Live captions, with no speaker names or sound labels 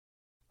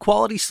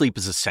Quality sleep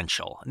is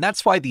essential, and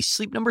that's why the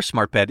Sleep Number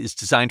Smart Bed is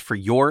designed for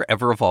your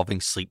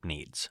ever-evolving sleep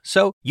needs.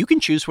 So you can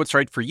choose what's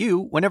right for you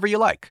whenever you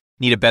like.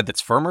 Need a bed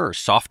that's firmer or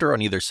softer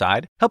on either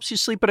side? Helps you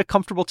sleep at a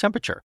comfortable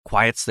temperature,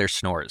 quiets their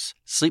snores.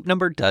 Sleep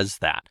Number does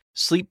that.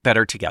 Sleep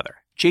better together.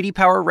 J.D.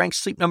 Power ranks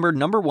Sleep Number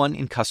 #1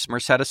 in customer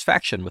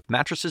satisfaction with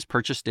mattresses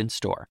purchased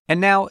in-store.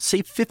 And now,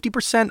 save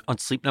 50% on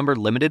Sleep Number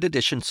limited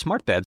edition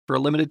smart beds for a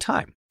limited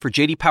time. For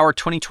J.D. Power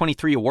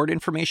 2023 award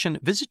information,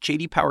 visit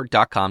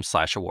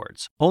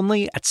jdpower.com/awards.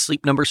 Only at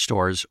Sleep Number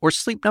stores or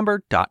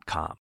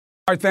sleepnumber.com. All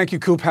right, thank you,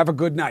 Coop. Have a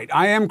good night.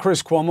 I am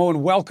Chris Cuomo,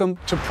 and welcome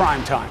to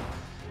Primetime.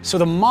 So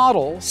the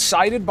model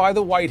cited by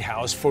the White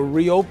House for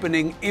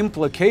reopening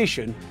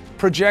implication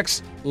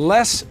projects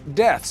less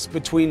deaths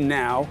between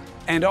now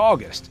and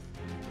August,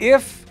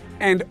 if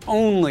and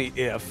only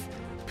if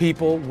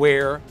people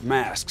wear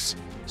masks.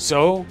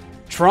 So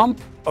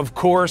Trump, of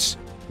course,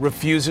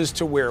 refuses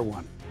to wear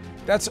one.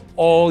 That's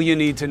all you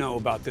need to know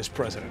about this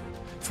president.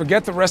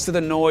 Forget the rest of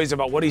the noise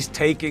about what he's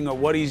taking or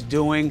what he's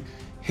doing.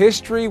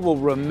 History will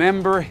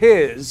remember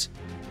his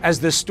as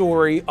the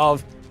story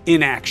of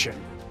inaction.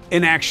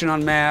 Inaction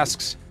on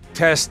masks,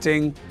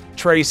 testing,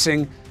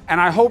 tracing, and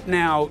I hope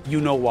now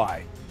you know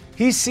why.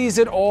 He sees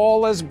it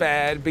all as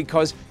bad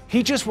because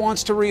he just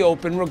wants to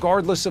reopen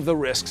regardless of the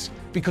risks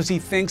because he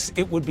thinks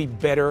it would be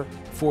better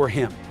for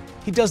him.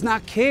 He does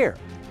not care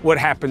what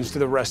happens to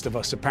the rest of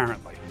us,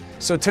 apparently.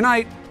 So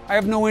tonight, I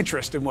have no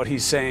interest in what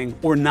he's saying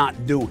or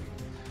not doing.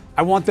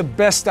 I want the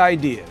best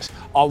ideas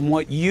on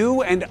what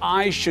you and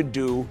I should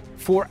do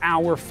for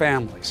our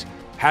families.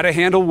 How to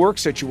handle work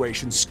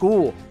situations,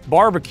 school,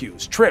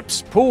 barbecues,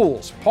 trips,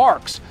 pools,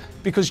 parks,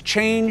 because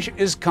change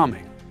is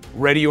coming,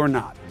 ready or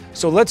not.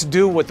 So let's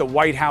do what the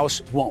White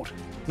House won't.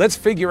 Let's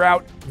figure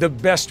out the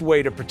best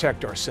way to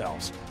protect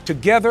ourselves,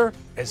 together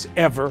as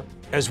ever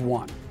as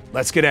one.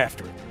 Let's get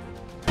after it.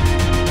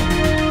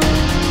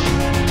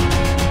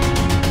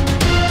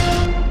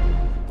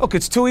 Look,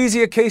 it's too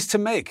easy a case to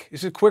make.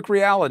 It's a quick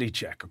reality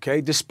check,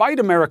 okay? Despite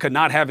America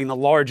not having the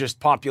largest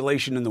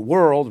population in the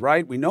world,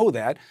 right? We know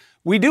that.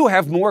 We do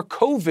have more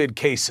COVID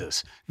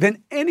cases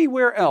than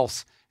anywhere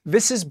else.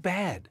 This is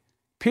bad,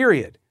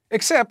 period.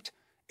 Except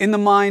in the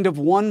mind of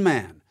one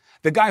man,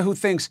 the guy who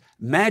thinks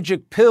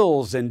magic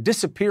pills and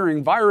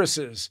disappearing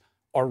viruses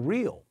are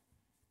real.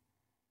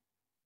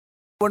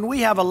 When we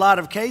have a lot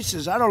of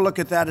cases, I don't look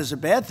at that as a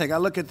bad thing. I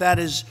look at that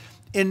as,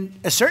 in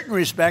a certain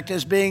respect,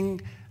 as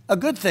being a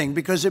good thing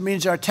because it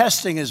means our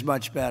testing is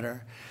much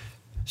better.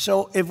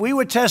 So if we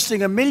were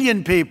testing 1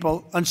 million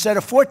people instead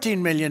of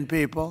 14 million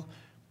people,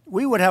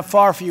 we would have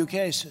far fewer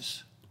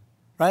cases,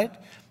 right?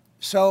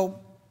 So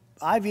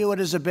I view it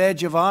as a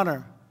badge of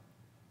honor.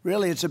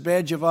 Really, it's a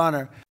badge of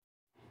honor.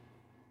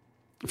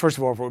 First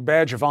of all, for a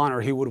badge of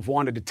honor, he would have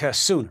wanted to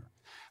test sooner.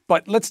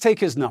 But let's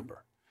take his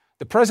number.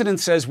 The president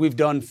says we've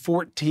done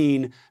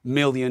 14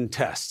 million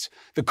tests.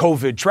 The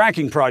COVID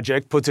tracking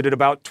project puts it at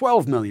about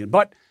 12 million.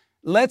 But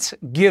let's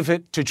give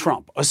it to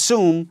Trump.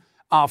 Assume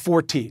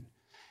 14.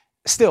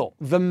 Still,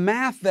 the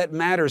math that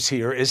matters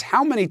here is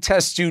how many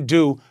tests you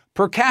do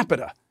per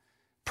capita,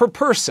 per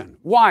person.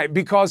 Why?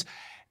 Because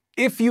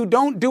if you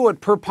don't do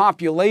it per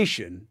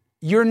population,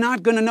 you're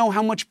not going to know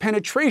how much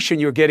penetration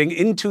you're getting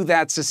into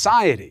that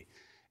society.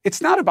 It's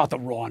not about the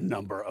raw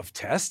number of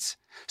tests.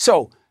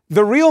 So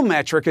the real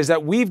metric is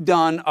that we've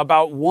done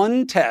about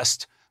one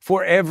test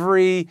for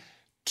every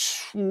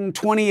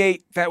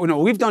 28,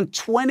 we've done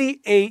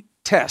 28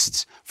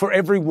 tests for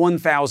every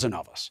 1,000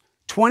 of us.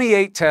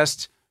 28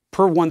 tests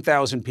per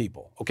 1,000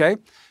 people, okay?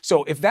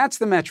 So if that's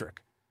the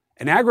metric,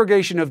 an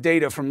aggregation of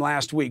data from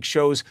last week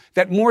shows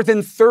that more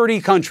than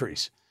 30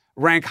 countries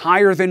rank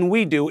higher than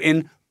we do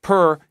in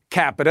per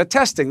capita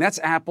testing. That's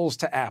apples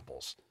to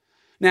apples.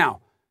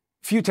 Now,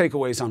 a few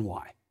takeaways on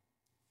why.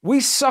 We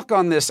suck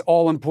on this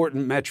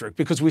all-important metric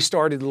because we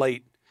started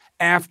late,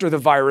 after the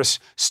virus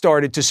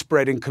started to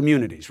spread in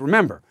communities.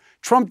 Remember,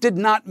 Trump did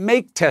not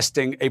make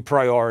testing a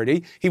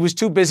priority. He was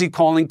too busy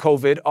calling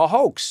COVID a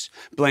hoax,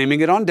 blaming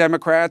it on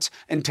Democrats,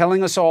 and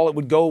telling us all it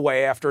would go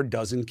away after a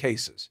dozen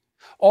cases.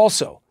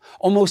 Also,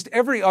 almost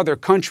every other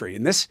country,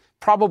 and this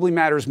probably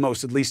matters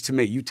most, at least to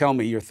me, you tell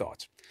me your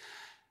thoughts.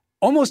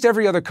 Almost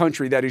every other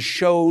country that has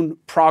shown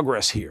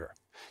progress here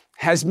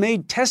has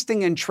made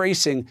testing and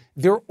tracing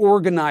their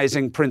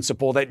organizing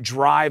principle that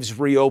drives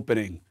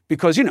reopening.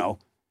 Because,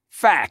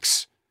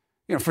 facts,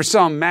 for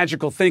some,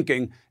 magical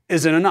thinking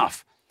isn't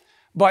enough.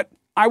 But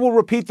I will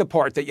repeat the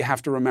part that you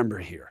have to remember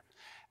here.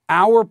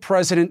 Our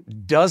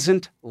president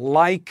doesn't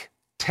like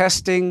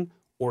testing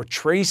or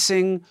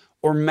tracing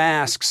or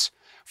masks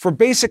for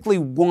basically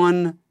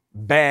one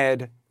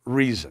bad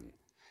reason.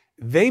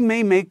 They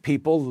may make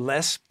people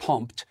less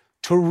pumped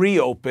to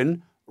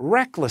reopen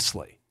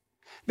recklessly.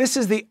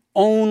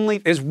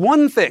 There's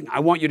one thing I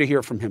want you to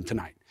hear from him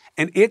tonight,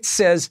 and it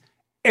says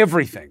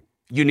everything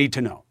you need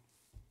to know.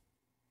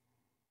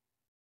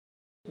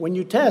 When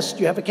you test,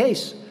 you have a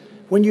case.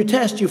 When you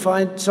test, you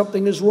find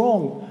something is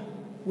wrong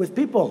with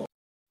people.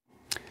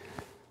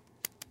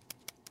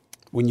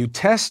 When you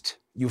test,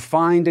 you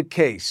find a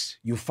case.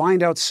 You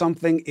find out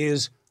something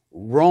is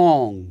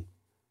wrong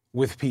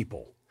with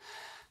people.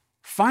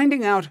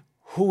 Finding out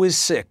who is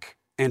sick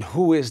and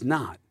who is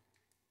not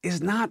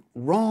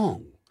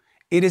wrong.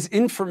 It is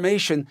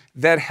information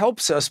that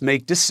helps us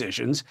make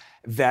decisions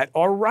that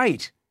are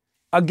right.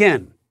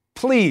 Again,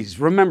 please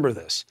remember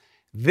this.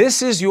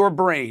 This is your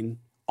brain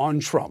on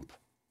Trump.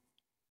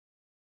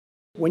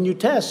 When you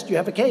test, you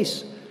have a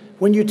case.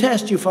 When you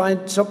test, you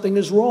find something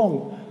is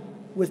wrong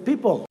with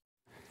people.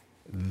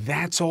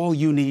 That's all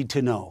you need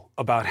to know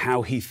about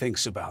how he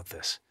thinks about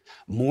this.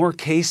 More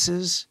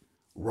cases?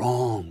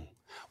 Wrong.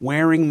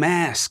 Wearing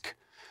mask?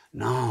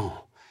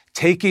 No.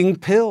 Taking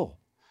pill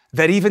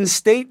that even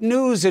state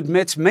news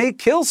admits may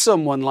kill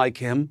someone like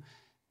him?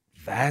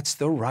 That's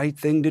the right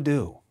thing to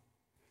do.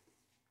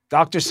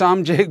 Dr.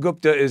 Sanjay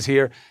Gupta is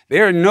here.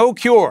 There's no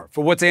cure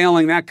for what's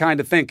ailing that kind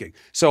of thinking.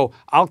 So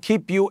I'll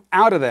keep you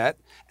out of that,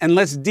 and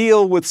let's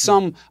deal with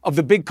some of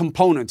the big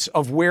components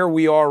of where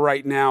we are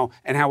right now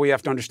and how we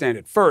have to understand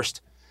it.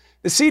 First,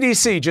 the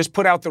CDC just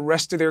put out the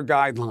rest of their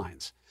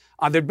guidelines.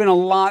 There'd been a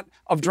lot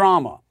of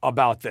drama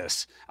about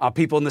this.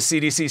 People in the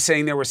CDC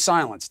saying they were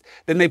silenced.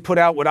 Then they put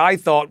out what I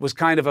thought was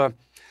kind of a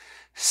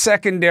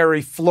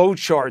secondary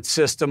flowchart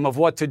system of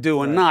what to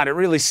do and not. It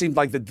really seemed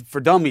like the for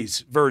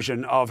dummies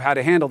version of how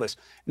to handle this.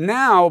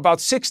 Now, about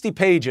 60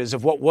 pages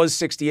of what was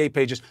 68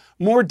 pages,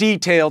 more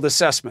detailed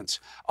assessments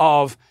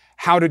of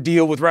how to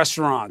deal with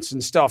restaurants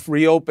and stuff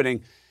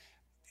reopening.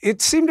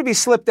 It seemed to be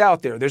slipped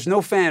out there. There's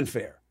no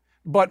fanfare.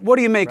 But what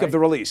do you make of the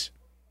release?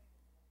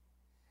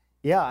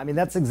 Yeah, I mean,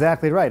 that's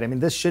exactly right. I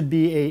mean, this should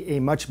be a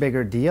much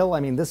bigger deal.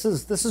 I mean, this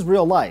is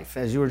real life,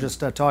 as you were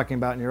just talking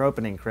about in your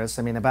opening, Chris.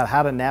 I mean, about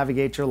how to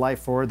navigate your life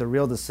forward, the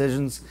real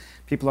decisions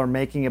people are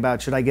making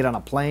about, should I get on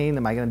a plane?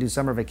 Am I going to do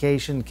summer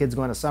vacation? Kids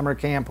going to summer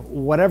camp?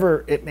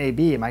 Whatever it may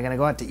be. Am I going to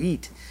go out to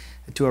eat?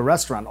 To a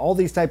restaurant? All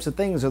these types of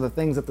things are the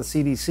things that the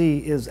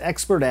CDC is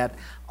expert at,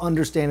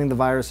 understanding the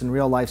virus in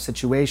real life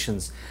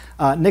situations.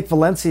 Nick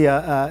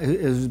Valencia,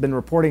 who's been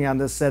reporting on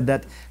this, said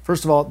that,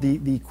 first of all,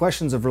 the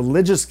questions of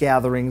religious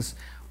gatherings,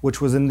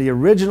 which was in the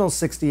original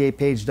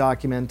 68-page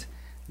document,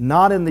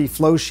 not in the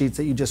flow sheets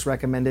that you just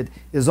recommended,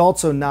 is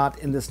also not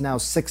in this now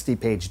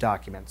 60-page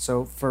document.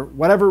 So for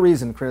whatever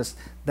reason, Chris,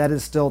 that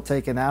is still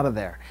taken out of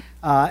there.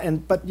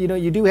 But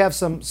you do have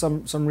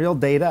some real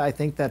data. I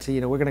think that we're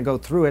going to go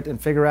through it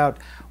and figure out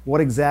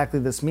what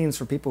exactly this means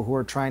for people who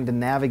are trying to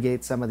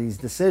navigate some of these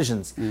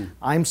decisions.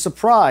 I'm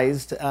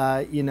surprised,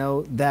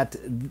 that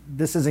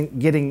this isn't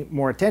getting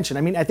more attention.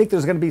 I mean, I think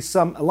there's going to be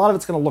a lot of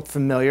it's going to look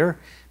familiar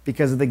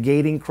because of the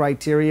gating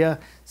criteria,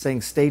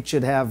 saying states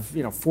should have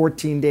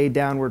 14-day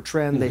downward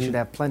trend. They should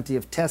have plenty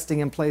of testing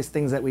in place,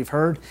 things that we've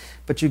heard.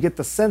 But you get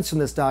the sense from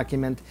this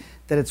document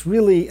that it's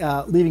really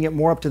leaving it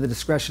more up to the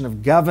discretion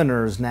of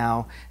governors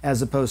now,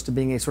 as opposed to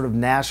being a sort of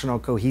national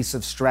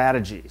cohesive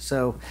strategy.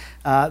 So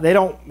they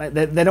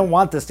don't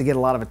want this to get a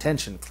lot of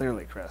attention,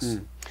 clearly, Chris.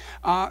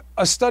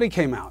 A study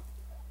came out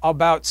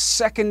about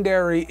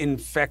secondary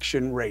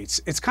infection rates.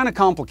 It's kind of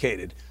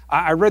complicated.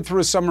 I read through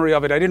a summary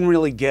of it. I didn't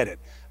really get it.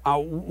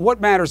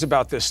 What matters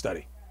about this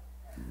study?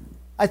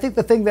 I think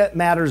the thing that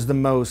matters the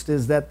most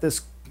is that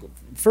this,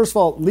 first of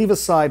all, leave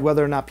aside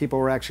whether or not people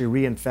were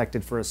actually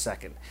reinfected for a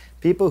second.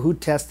 People who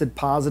tested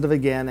positive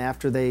again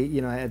after they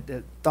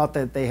had thought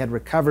that they had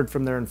recovered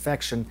from their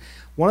infection,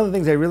 one of the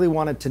things they really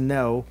wanted to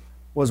know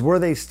was, were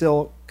they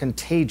still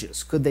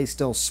contagious? Could they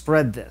still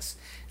spread this?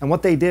 And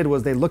what they did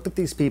was they looked at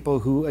these people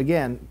who,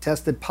 again,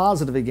 tested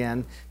positive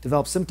again,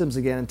 developed symptoms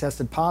again and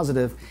tested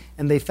positive,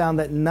 and they found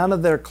that none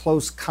of their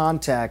close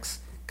contacts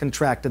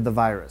contracted the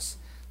virus.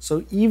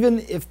 So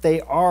even if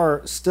they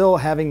are still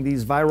having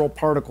these viral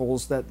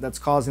particles that's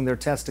causing their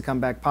test to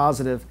come back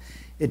positive,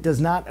 it does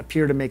not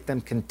appear to make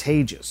them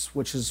contagious,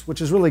 which is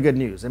really good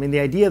news. I mean, the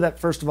idea that,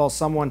 first of all,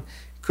 someone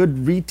could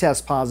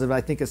retest positive,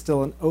 I think is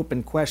still an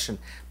open question.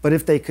 But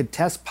if they could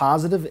test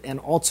positive and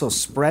also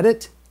spread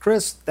it,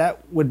 Chris, that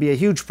would be a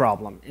huge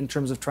problem in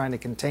terms of trying to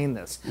contain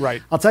this.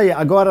 Right. I'll tell you,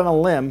 I'll go out on a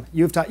limb.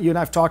 You and I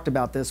have talked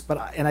about this,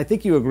 and I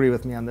think you agree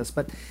with me on this,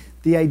 but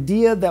the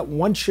idea that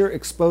once you're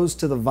exposed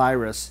to the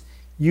virus,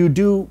 you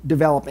do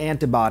develop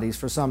antibodies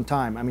for some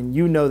time. I mean,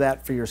 you know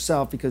that for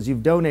yourself because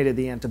you've donated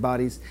the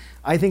antibodies.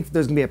 I think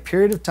there's going to be a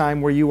period of time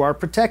where you are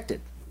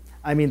protected.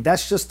 I mean,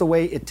 that's just the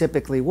way it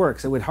typically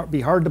works. It would be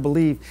hard to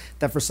believe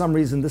that for some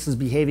reason this is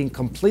behaving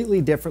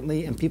completely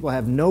differently and people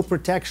have no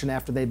protection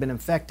after they've been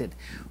infected.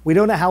 We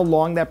don't know how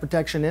long that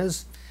protection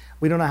is.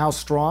 We don't know how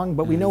strong,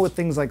 but we know with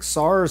things like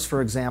SARS,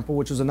 for example,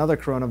 which was another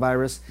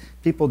coronavirus,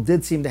 people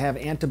did seem to have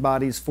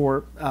antibodies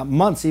for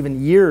months,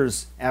 even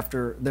years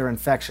after their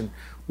infection,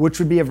 which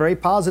would be a very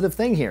positive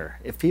thing here.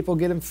 If people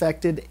get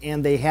infected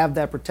and they have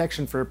that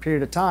protection for a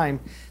period of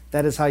time,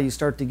 that is how you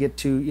start to get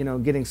to,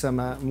 getting some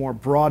more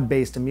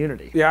broad-based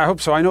immunity. Yeah, I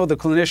hope so. I know the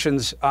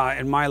clinicians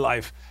in my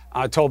life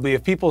told me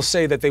if people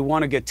say that they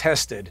want to get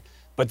tested,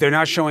 but they're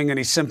not showing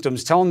any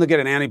symptoms, tell them to get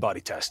an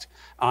antibody test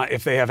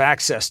if they have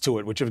access to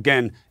it, which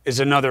again is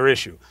another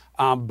issue.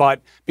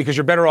 But because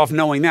you're better off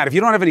knowing that. If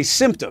you don't have any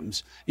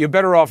symptoms, you're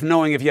better off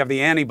knowing if you have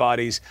the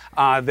antibodies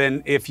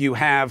than if you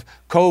have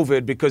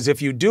COVID, because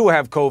if you do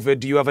have COVID,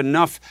 do you have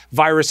enough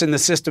virus in the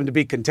system to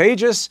be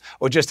contagious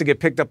or just to get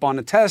picked up on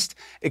a test?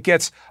 It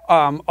gets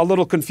a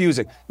little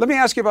confusing. Let me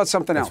ask you about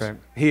something else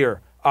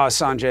here,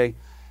 Sanjay.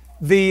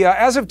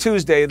 As of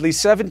Tuesday, at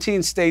least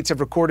 17 states have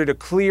recorded a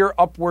clear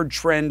upward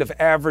trend of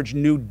average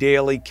new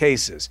daily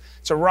cases.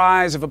 It's a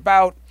rise of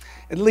about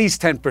at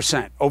least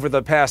 10% over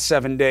the past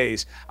 7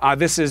 days.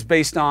 This is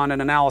based on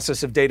an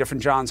analysis of data from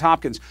Johns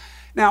Hopkins.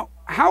 Now,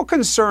 how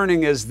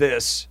concerning is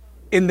this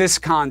in this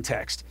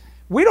context?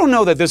 We don't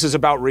know that this is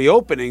about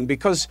reopening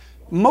because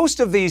most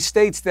of these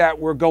states that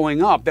were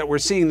going up, that we're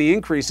seeing the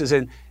increases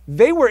in,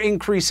 they were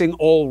increasing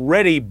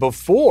already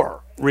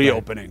before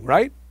reopening,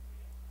 right?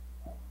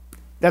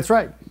 That's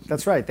right.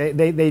 That's right.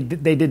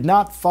 They did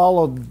not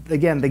follow,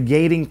 again, the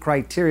gating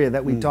criteria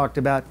that we talked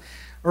about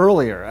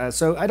earlier.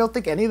 So I don't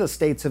think any of the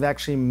states have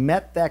actually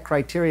met that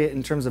criteria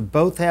in terms of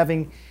both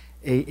having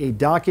a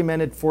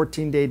documented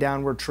 14-day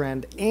downward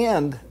trend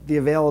and the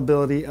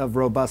availability of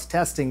robust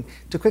testing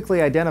to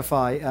quickly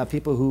identify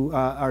people who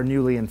are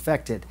newly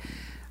infected.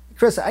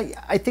 Chris,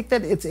 I think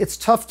that it's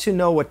tough to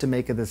know what to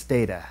make of this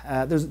data.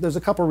 There's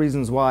a couple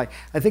reasons why.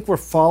 I think we're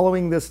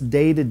following this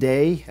day to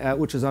day,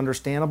 which is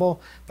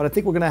understandable, but I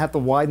think we're going to have to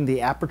widen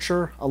the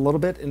aperture a little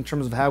bit in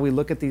terms of how we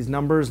look at these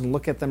numbers and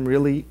look at them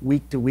really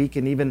week to week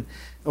and even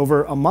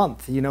over a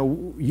month.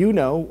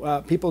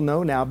 People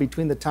know now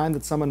between the time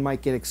that someone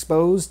might get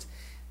exposed,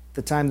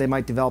 the time they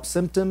might develop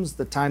symptoms,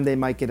 the time they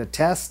might get a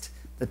test,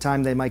 the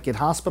time they might get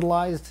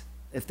hospitalized.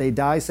 If they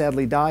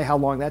sadly die, how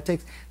long that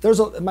takes.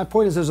 My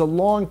point is there's a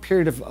long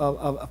period of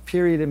a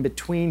period in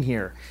between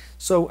here.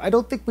 So I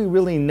don't think we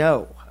really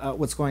know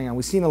what's going on.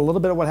 We've seen a little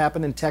bit of what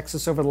happened in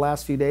Texas over the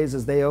last few days.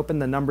 As they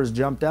opened, the numbers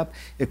jumped up.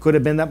 It could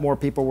have been that more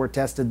people were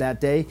tested that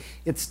day.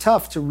 It's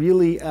tough to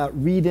really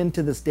read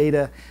into this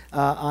data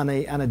on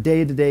a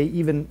day-to-day,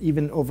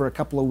 even over a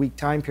couple of week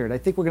time period. I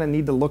think we're going to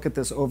need to look at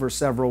this over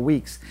several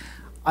weeks.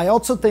 I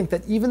also think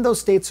that even though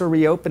states are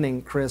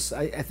reopening, Chris,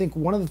 I think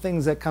one of the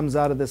things that comes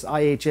out of this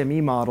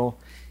IHME model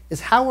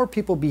is how are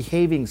people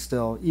behaving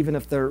still, even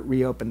if they're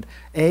reopened?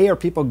 Are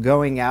people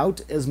going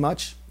out as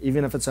much,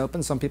 even if it's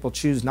open? Some people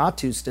choose not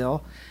to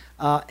still.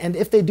 And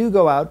if they do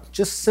go out,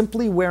 just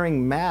simply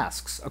wearing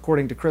masks,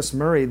 according to Chris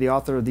Murray, the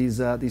author of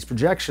these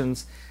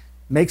projections,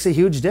 makes a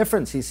huge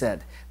difference, he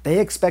said. They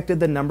expected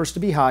the numbers to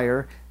be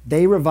higher.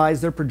 They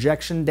revised their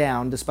projection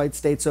down despite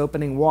states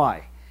opening.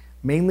 Why?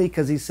 Mainly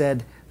because he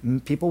said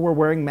people were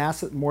wearing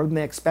masks more than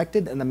they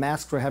expected, and the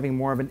masks were having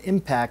more of an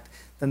impact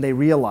than they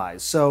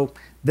realized. So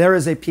there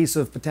is a piece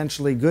of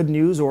potentially good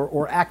news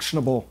or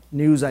actionable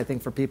news, I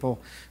think, for people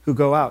who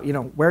go out.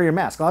 Wear your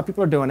mask. A lot of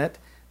people are doing it,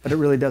 but it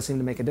really does seem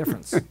to make a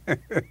difference.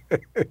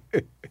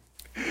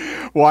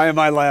 Why am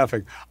I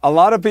laughing? A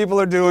lot of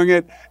people are doing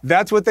it.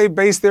 That's what they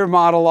base their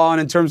model on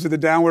in terms of the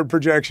downward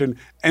projection,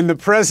 and the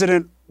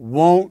president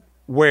won't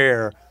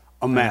wear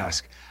a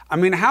mask. I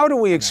mean, how do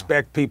we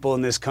expect people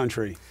in this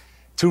country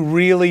to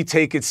really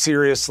take it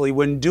seriously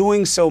when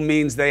doing so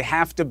means they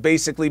have to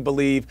basically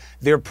believe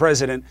their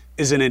president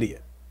is an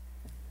idiot?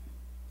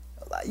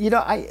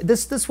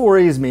 This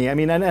worries me. I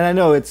mean, and I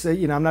know it's,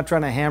 I'm not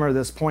trying to hammer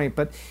this point,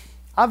 but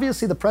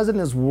obviously the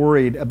president is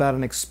worried about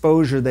an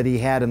exposure that he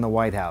had in the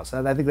White House.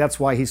 I think that's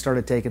why he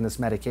started taking this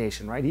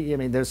medication, right?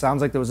 There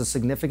sounds like there was a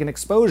significant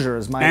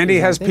exposure. And he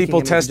has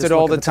people tested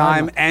all the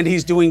time, and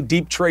he's doing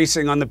deep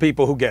tracing on the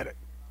people who get it.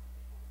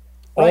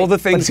 All the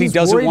things he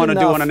doesn't want to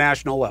do on a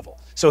national level.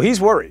 So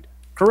he's worried.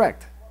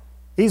 Correct.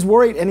 He's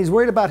worried, and he's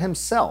worried about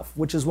himself,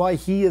 which is why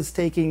he is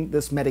taking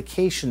this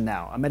medication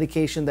now, a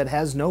medication that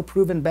has no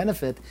proven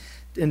benefit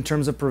in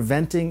terms of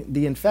preventing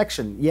the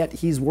infection. Yet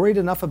he's worried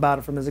enough about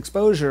it from his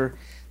exposure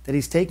that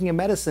he's taking a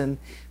medicine.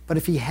 But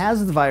if he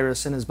has the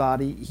virus in his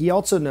body, he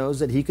also knows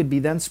that he could be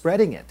then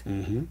spreading it.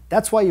 Mm-hmm.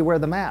 That's why you wear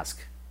the mask,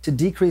 to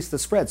decrease the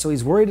spread. So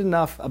he's worried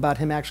enough about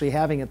him actually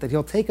having it that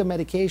he'll take a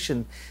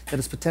medication that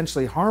is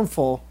potentially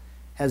harmful,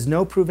 has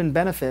no proven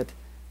benefit,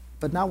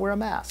 but not wear a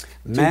mask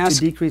to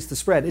decrease the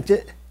spread.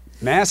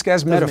 Mask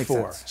as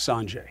metaphor,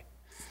 Sanjay.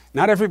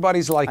 Not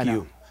everybody's like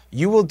you.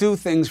 You will do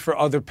things for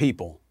other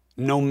people,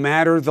 no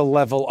matter the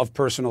level of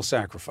personal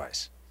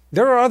sacrifice.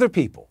 There are other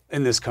people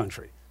in this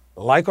country,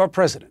 like our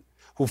president,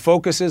 who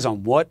focuses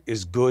on what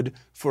is good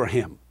for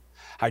him.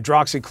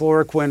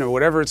 Hydroxychloroquine or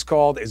whatever it's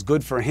called is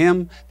good for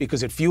him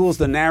because it fuels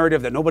the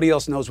narrative that nobody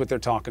else knows what they're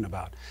talking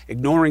about.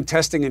 Ignoring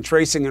testing and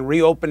tracing and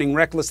reopening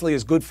recklessly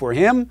is good for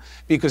him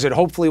because it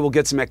hopefully will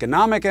get some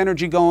economic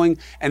energy going,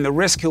 and the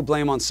risk he'll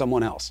blame on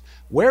someone else.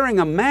 Wearing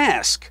a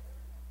mask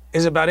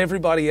is about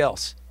everybody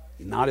else,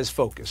 not his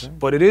focus.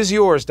 But it is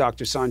yours,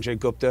 Dr. Sanjay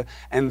Gupta,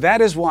 and that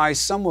is why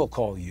some will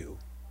call you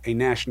a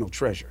national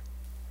treasure.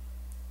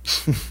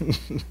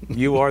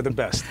 You are the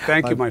best.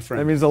 Thank you, my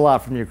friend. That means a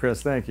lot from you,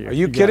 Chris. Thank you. Are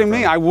you kidding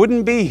me? I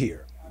wouldn't be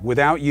here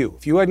without you.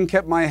 If you hadn't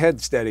kept my head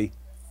steady,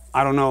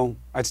 I don't know,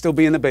 I'd still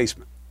be in the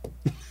basement.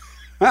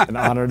 An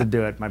honor to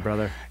do it, my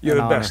brother. You're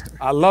the best.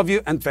 I love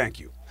you and thank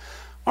you.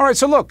 All right,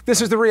 so look,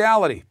 this is the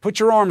reality. Put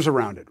your arms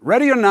around it.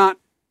 Ready or not,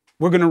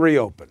 we're going to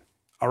reopen,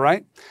 all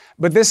right?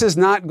 But this is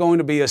not going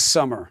to be a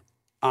summer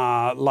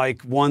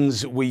like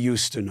ones we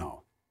used to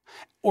know.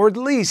 Or at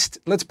least,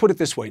 let's put it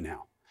this way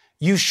now.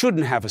 You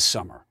shouldn't have a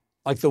summer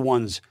like the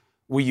ones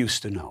we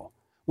used to know.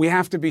 We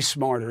have to be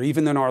smarter,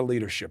 even in our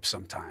leadership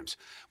sometimes.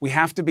 We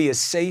have to be as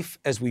safe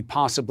as we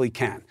possibly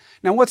can.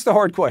 Now, what's the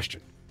hard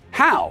question?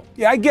 How?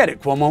 Yeah, I get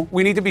it, Cuomo.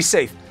 We need to be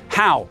safe.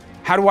 How?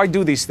 How do I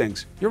do these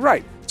things? You're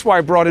right. That's why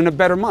I brought in a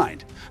better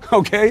mind.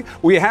 Okay?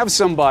 We have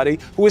somebody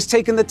who has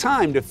taken the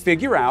time to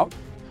figure out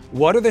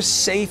what are the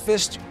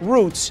safest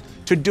routes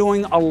to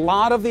doing a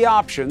lot of the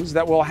options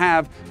that we'll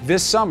have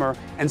this summer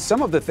and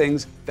some of the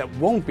things that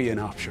won't be an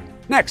option.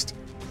 Next.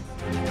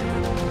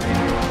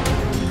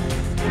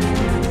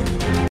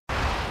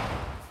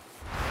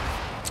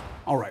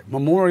 All right,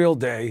 Memorial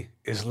Day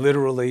is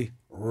literally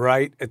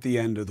right at the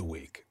end of the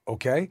week,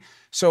 okay?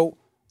 So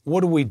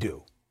what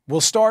do?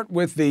 We'll start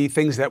with the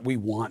things that we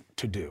want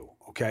to do,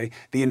 okay?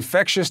 The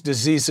Infectious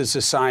Diseases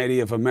Society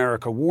of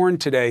America warned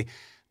today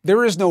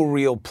there is no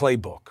real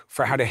playbook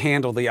for how to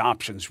handle the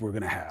options we're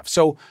going to have.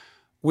 So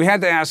we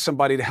had to ask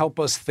somebody to help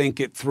us think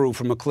it through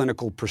from a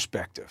clinical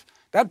perspective.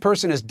 That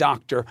person is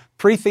Dr.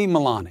 Preethi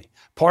Malani,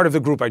 part of the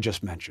group I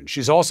just mentioned.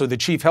 She's also the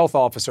Chief Health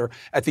Officer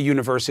at the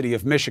University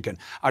of Michigan.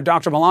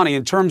 Dr. Malani,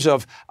 in terms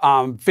of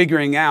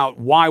figuring out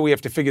why we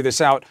have to figure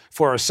this out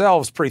for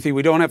ourselves, Preethi,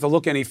 we don't have to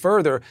look any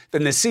further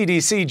than the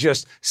CDC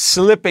just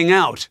slipping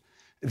out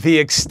the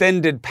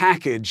extended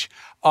package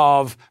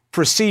of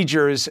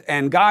procedures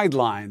and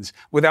guidelines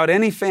without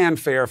any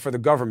fanfare for the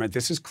government.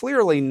 This is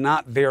clearly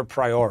not their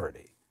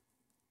priority.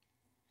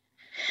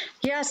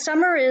 Yeah,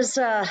 summer is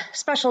a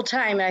special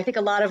time, and I think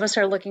a lot of us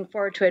are looking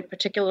forward to it,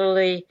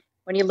 particularly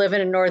when you live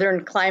in a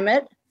northern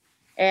climate.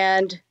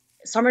 And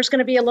summer's going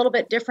to be a little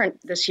bit different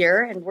this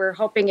year, and we're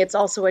hoping it's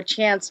also a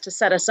chance to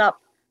set us up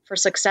for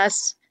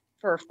success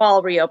for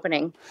fall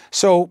reopening.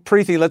 So,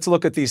 Preethi, let's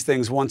look at these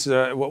things once.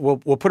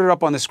 We'll put it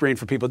up on the screen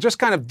for people, just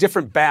kind of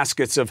different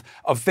baskets of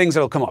things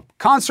that'll come up.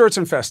 Concerts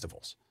and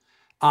festivals.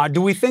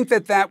 Do we think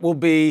that will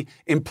be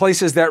in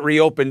places that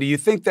reopen? Do you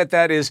think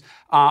that is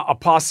a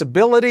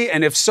possibility?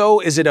 And if so,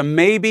 is it a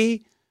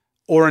maybe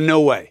or a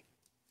no way?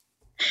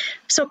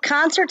 So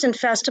concerts and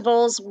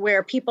festivals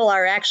where people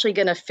are actually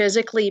going to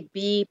physically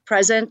be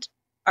present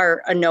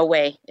are a no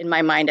way in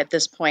my mind at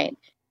this point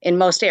in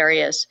most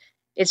areas.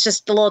 It's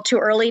just a little too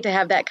early to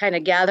have that kind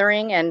of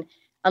gathering. And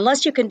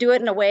unless you can do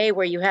it in a way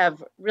where you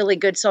have really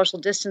good social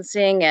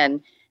distancing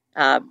and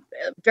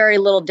very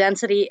little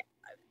density,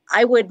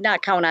 I would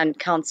not count on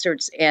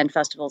concerts and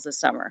festivals this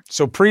summer.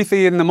 So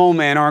Preethi and the Mole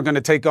Man aren't going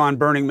to take on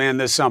Burning Man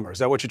this summer. Is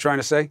that what you're trying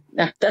to say?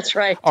 That's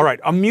right. All right.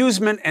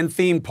 Amusement and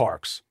theme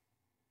parks.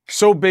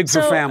 So big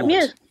for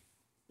families.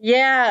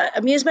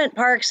 Amusement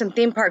parks and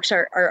theme parks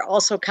are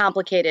also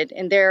complicated,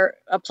 and they're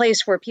a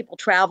place where people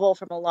travel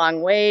from a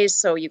long ways.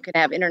 So you can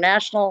have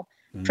international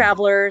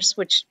travelers,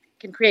 which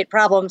can create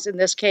problems in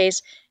this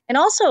case. And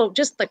also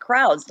just the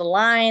crowds, the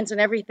lines and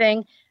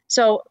everything.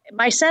 So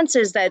my sense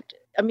is that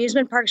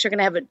amusement parks are going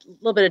to have a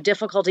little bit of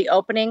difficulty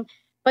opening,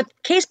 but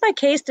case by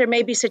case, there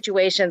may be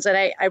situations. And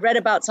I read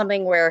about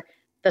something where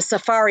the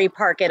safari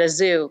park at a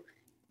zoo,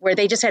 where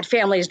they just had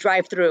families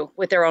drive through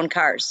with their own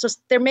cars. So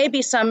there may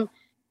be some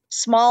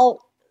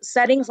small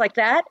settings like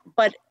that,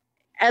 but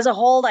as a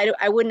whole,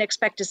 I wouldn't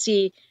expect to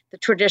see the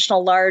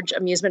traditional large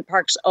amusement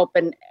parks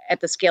open at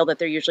the scale that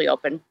they're usually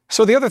open.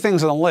 So the other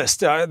things on the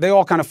list, they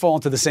all kind of fall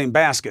into the same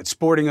basket.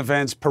 Sporting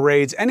events,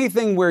 parades,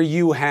 anything where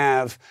you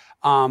have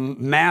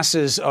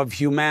masses of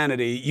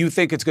humanity, you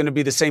think it's going to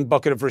be the same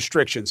bucket of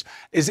restrictions.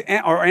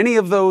 Are any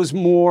of those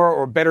more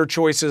or better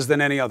choices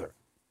than any other?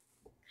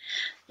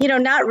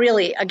 Not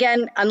really.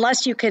 Again,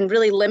 unless you can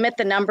really limit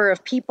the number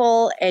of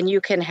people and you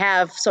can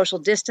have social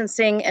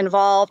distancing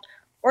involved,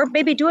 or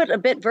maybe do it a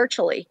bit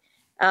virtually.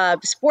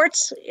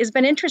 Sports has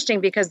been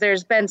interesting because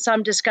there's been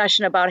some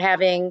discussion about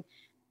having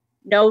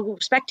no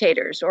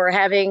spectators or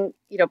having,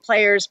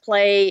 players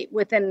play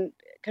within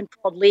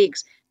controlled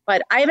leagues.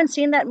 But I haven't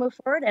seen that move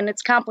forward, and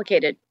it's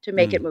complicated to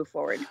make it move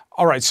forward.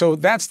 All right, so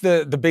that's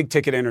the big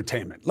ticket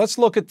entertainment. Let's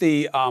look at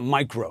the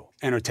micro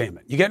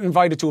entertainment. You get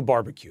invited to a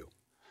barbecue.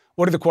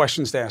 What are the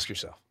questions to ask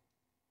yourself?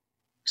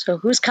 So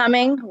who's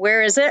coming?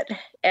 Where is it?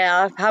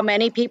 How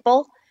many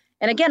people?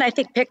 And again, I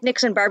think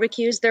picnics and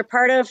barbecues, they're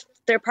part of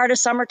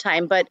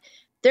summertime, but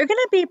they're going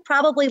to be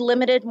probably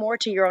limited more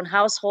to your own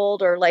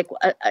household or like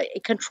a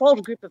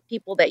controlled group of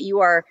people that you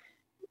are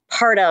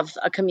part of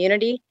a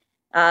community.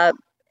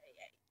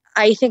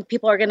 I think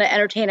people are going to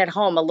entertain at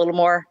home a little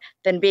more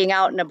than being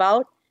out and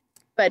about.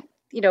 But,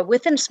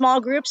 within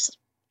small groups,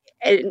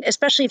 and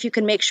especially if you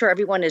can make sure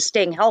everyone is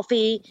staying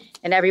healthy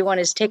and everyone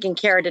is taking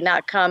care to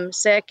not come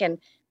sick and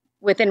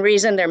within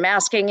reason, they're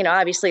masking,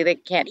 obviously they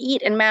can't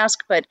eat and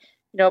mask, but,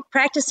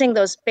 practicing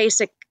those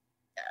basic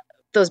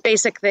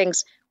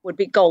things would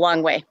go a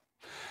long way.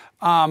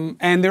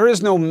 And there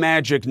is no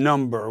magic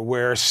number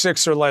where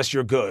 6 or less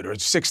you're good, or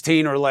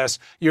 16 or less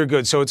you're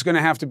good. So it's going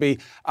to have to be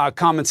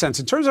common sense.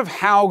 In terms of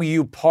how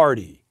you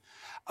party,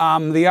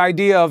 the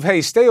idea of,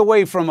 hey, stay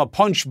away from a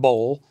punch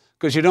bowl,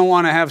 because you don't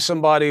want to have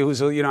somebody who's,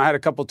 had a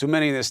couple too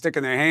many and they're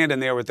sticking their hand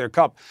in there with their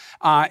cup.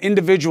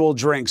 Individual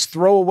drinks,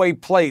 throw away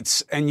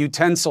plates and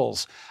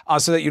utensils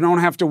so that you don't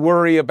have to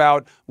worry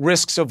about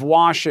risks of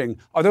washing.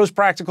 Are those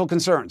practical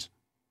concerns?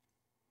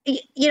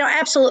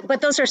 Absolutely.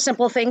 But those are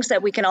simple things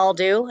that we can all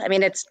do. I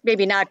mean, it's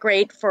maybe not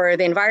great for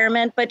the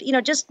environment, but,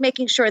 just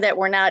making sure that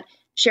we're not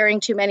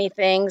sharing too many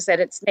things, that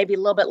it's maybe a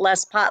little bit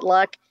less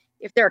potluck.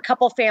 If there are a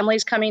couple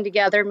families coming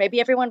together, maybe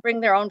everyone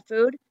bring their own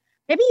food.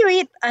 Maybe you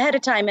eat ahead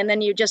of time and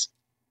then you just,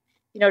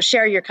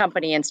 share your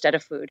company instead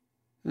of food.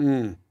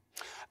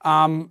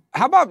 How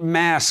about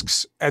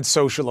masks at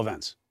social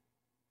events?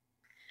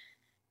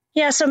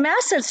 Yeah, so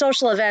masks at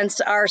social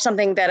events are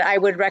something that I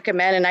would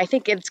recommend, and I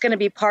think it's going to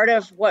be part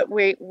of what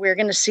we're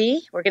going to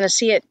see. We're going to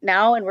see it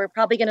now, and we're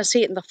probably going to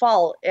see it in the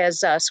fall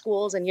as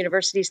schools and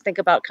universities think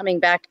about coming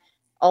back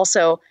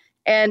also.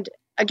 And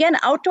again,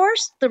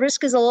 outdoors, the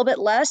risk is a little bit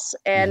less,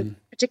 and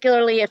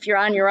particularly if you're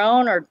on your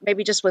own or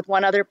maybe just with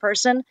one other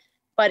person.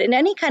 But in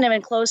any kind of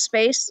enclosed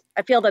space,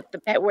 I feel that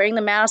wearing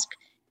the mask,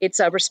 it's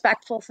a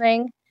respectful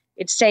thing.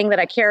 It's saying that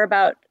I care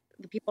about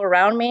the people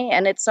around me,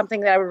 and it's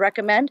something that I would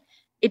recommend.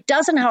 It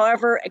doesn't,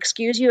 however,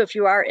 excuse you if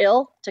you are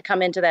ill to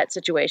come into that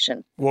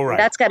situation. Well, right.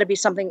 That's got to be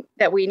something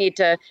that we need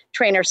to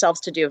train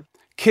ourselves to do.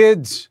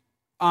 Kids,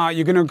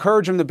 you're going to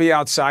encourage them to be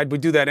outside. We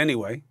do that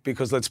anyway,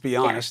 because let's be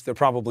honest, they're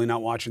probably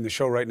not watching the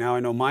show right now. I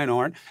know mine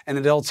aren't, and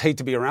adults hate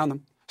to be around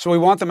them. So we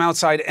want them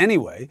outside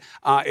anyway,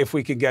 if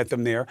we could get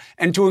them there.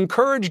 And to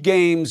encourage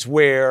games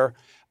where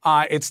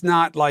it's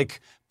not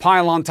like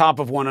pile on top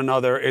of one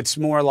another. It's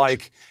more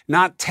like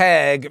not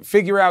tag,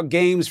 figure out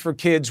games for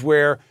kids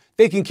where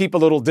they can keep a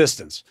little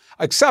distance.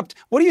 Except,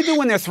 what do you do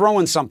when they're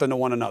throwing something to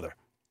one another?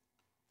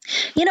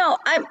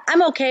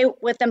 I'm okay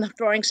with them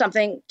throwing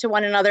something to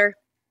one another,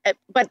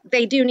 but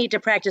they do need to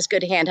practice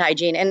good hand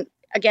hygiene. And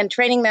again,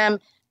 training them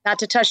not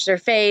to touch their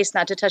face,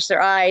 not to touch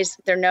their eyes,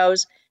 their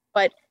nose,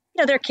 but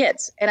they're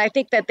kids. And I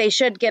think that they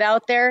should get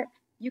out there.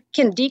 You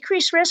can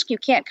decrease risk. You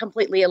can't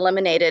completely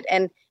eliminate it.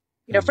 And,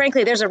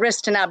 frankly, there's a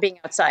risk to not being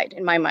outside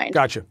in my mind.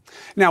 Gotcha.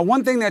 Now,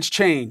 one thing that's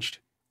changed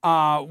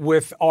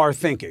with our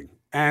thinking,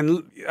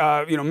 and,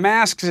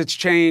 masks, it's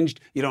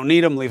changed. You don't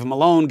need them. Leave them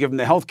alone. Give them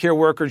to healthcare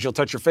workers. You'll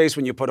touch your face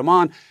when you put them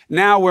on.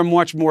 Now we're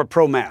much more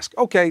pro-mask.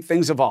 Okay,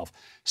 things evolve.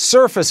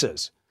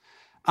 Surfaces.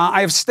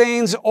 I have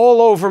stains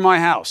all over my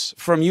house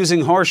from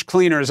using harsh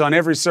cleaners on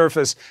every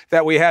surface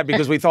that we had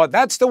because we thought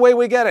that's the way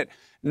we get it.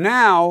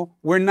 Now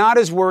we're not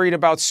as worried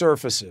about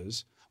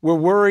surfaces. We're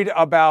worried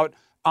about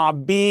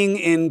being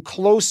in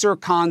closer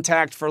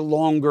contact for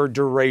longer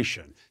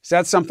duration. Is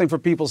that something for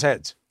people's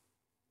heads?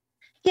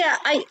 Yeah,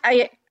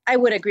 I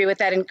would agree with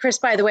that. And Chris,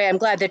 by the way, I'm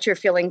glad that you're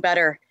feeling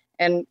better.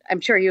 And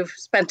I'm sure you've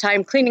spent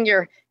time cleaning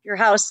your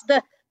house.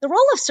 The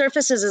role of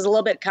surfaces is a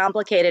little bit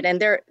complicated, and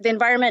the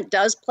environment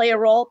does play a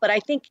role. But I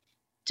think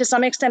to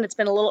some extent it's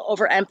been a little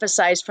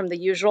overemphasized from the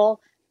usual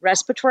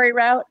respiratory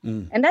route.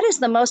 And that is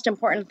the most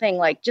important thing,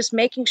 like just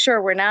making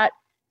sure we're not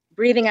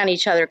breathing on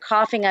each other,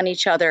 coughing on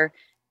each other,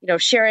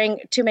 sharing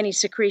too many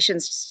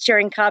secretions,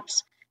 sharing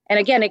cups. And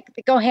again, it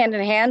go hand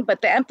in hand,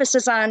 but the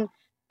emphasis on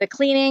the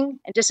cleaning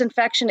and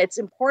disinfection, it's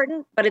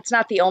important, but it's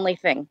not the only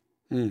thing.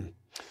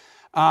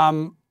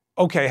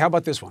 Okay, how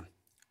about this one?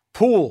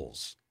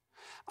 Pools.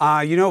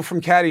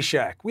 From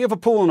Caddyshack, we have a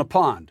pool and a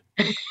pond.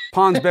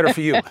 Pond's better for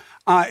you.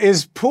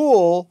 Is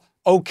pool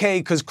okay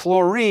because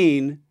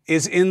chlorine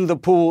is in the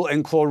pool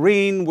and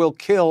chlorine will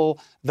kill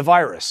the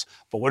virus?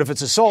 But what if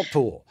it's a salt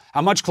pool?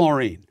 How much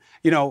chlorine?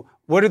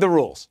 What are the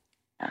rules?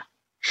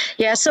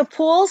 Yeah, so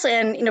pools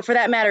and, for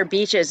that matter,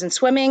 beaches and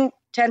swimming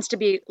tends to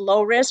be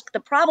low risk.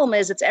 The problem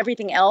is it's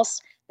everything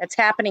else that's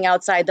happening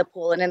outside the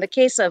pool. And in the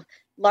case of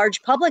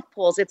large public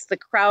pools, it's the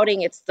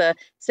crowding, it's the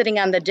sitting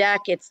on the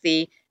deck, it's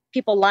the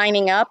people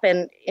lining up.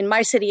 And in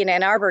my city in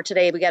Ann Arbor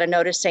today, we got a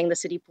notice saying the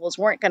city pools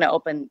weren't going to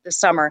open this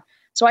summer.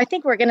 So I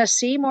think we're going to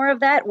see more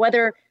of that,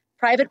 whether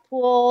private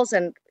pools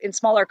and in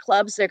smaller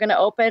clubs, they're going to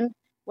open,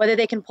 whether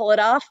they can pull it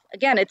off.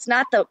 Again, it's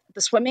not the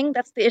swimming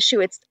that's the issue.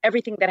 It's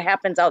everything that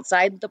happens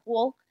outside the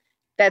pool.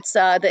 That's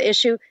the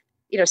issue.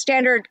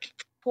 Standard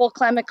pool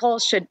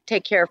chemicals should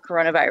take care of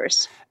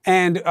coronavirus.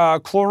 And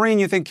chlorine,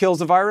 you think kills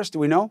the virus? Do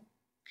we know?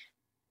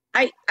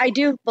 I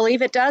do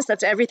believe it does.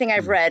 That's everything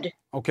I've read.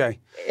 Okay.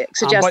 It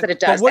suggests that it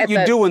does. But what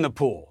you do in the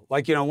pool,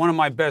 like, one of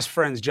my best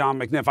friends, John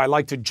McNiff, I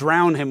like to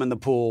drown him in the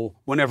pool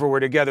whenever we're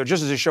together,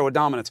 just as a show of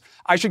dominance.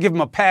 I should give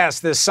him a pass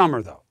this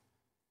summer, though.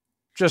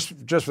 Just for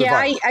the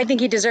virus. I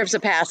think he deserves a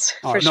pass,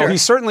 for sure. No, he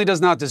certainly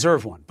does not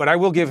deserve one, but I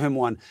will give him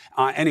one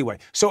anyway.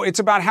 So it's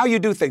about how you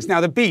do things.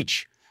 Now, the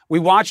beach. We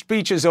watched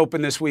beaches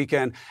open this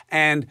weekend,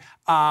 and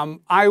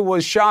I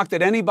was shocked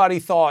that anybody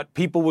thought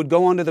people would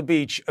go onto the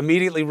beach,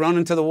 immediately run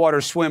into the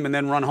water, swim, and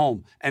then run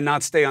home and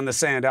not stay on the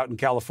sand out in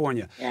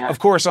California. Yeah. Of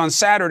course, on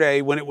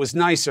Saturday, when it was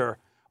nicer,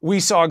 we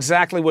saw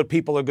exactly what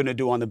people are going to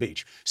do on the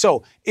beach.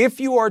 So if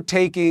you are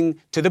taking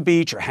to the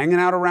beach or hanging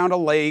out around a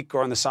lake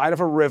or on the side of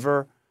a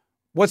river,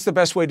 what's the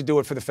best way to do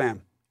it for the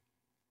fam?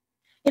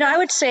 I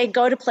would say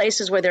go to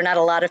places where there are not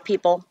a lot of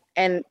people.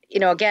 And,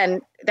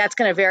 again, that's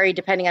going to vary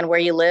depending on where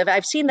you live.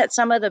 I've seen that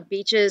some of the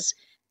beaches,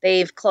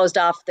 they've closed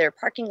off their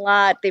parking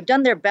lot. They've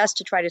done their best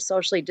to try to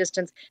socially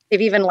distance.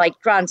 They've even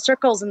drawn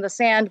circles in the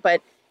sand.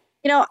 But,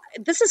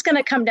 this is going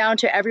to come down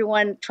to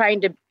everyone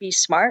trying to be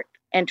smart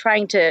and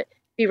trying to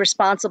be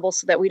responsible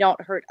so that we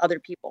don't hurt other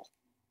people.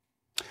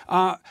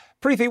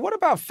 Preeti, what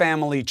about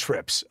family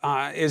trips?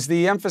 Is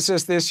the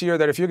emphasis this year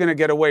that if you're going to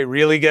get away,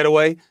 really get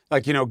away?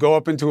 Go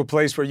up into a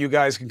place where you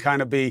guys can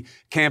kind of be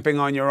camping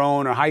on your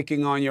own or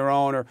hiking on your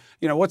own, or,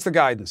 what's the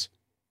guidance?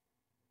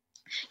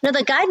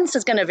 The guidance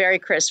is going to vary,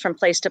 Chris, from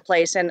place to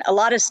place. And a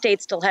lot of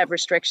states still have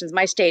restrictions.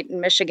 My state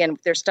in Michigan,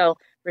 there's still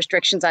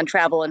restrictions on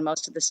travel in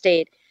most of the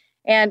state.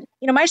 And,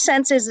 my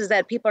sense is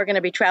that people are going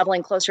to be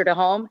traveling closer to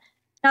home.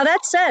 Now,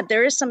 that said,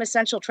 there is some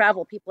essential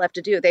travel people have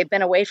to do. They've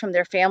been away from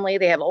their family.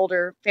 They have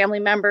older family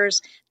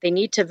members. They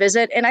need to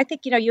visit. And I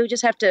think, you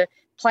just have to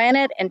plan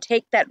it and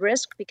take that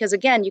risk because,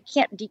 again, you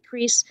can't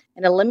decrease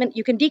and eliminate.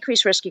 You can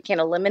decrease risk. You can't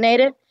eliminate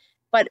it.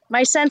 But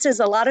my sense is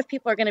a lot of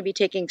people are going to be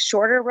taking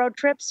shorter road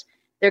trips.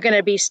 They're going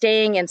to be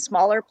staying in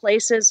smaller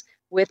places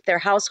with their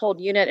household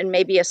unit and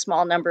maybe a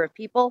small number of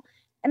people.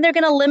 And they're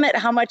going to limit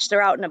how much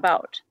they're out and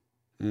about.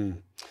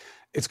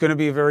 It's going to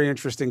be a very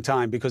interesting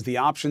time because the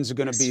options are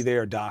going to be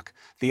there, Doc.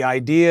 The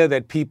idea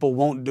that people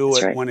won't do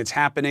it when it's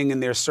happening in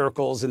their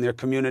circles, in their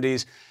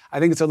communities, I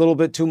think it's a little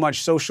bit too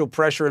much social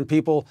pressure and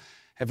people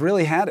have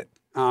really had it.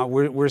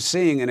 We're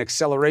seeing an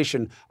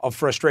acceleration of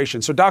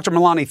frustration. So, Dr.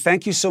 Milani,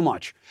 thank you so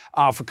much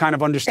for kind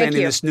of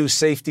understanding this new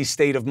safety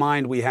state of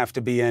mind we have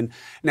to be in.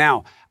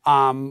 Now,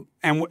 and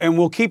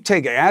we'll keep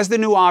taking, as the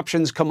new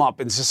options come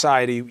up in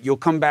society, you'll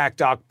come back,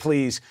 Doc,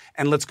 please,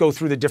 and let's go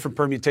through the different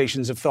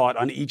permutations of thought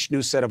on each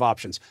new set of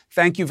options.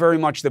 Thank you very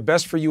much. The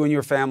best for you and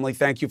your family.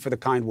 Thank you for the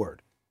kind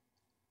word.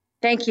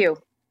 Thank you.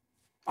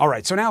 All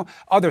right. So now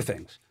other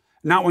things,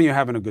 not when you're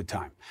having a good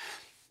time,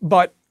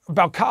 but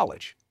about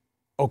college.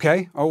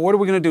 Okay, or what are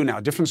we going to do now?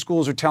 Different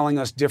schools are telling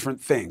us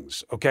different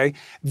things, okay?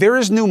 There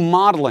is new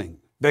modeling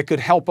that could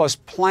help us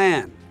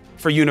plan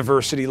for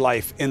university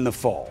life in the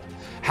fall.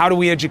 How do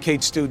we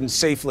educate students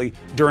safely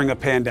during a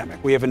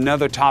pandemic? We have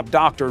another top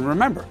doctor, and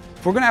remember,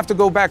 if we're going to have to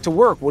go back to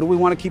work, what do we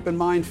want to keep in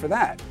mind for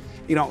that?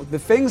 The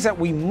things that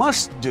we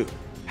must do,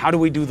 how do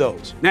we do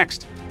those?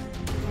 Next.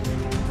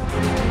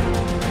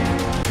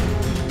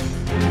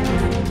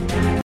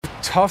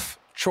 Tough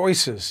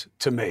choices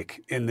to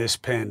make in this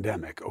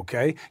pandemic,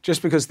 okay?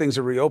 Just because things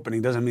are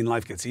reopening doesn't mean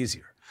life gets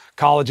easier.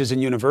 Colleges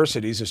and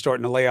universities are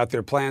starting to lay out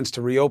their plans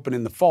to reopen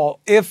in the fall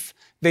if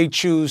they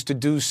choose to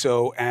do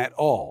so at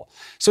all.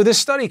 So this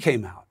study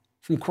came out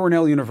from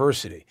Cornell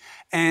University,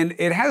 and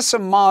it has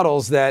some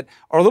models that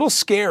are a little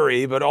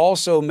scary, but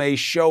also may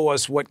show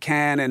us what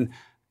can and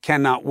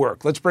cannot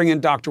work. Let's bring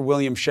in Dr.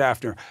 William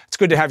Schaffner. It's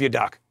good to have you,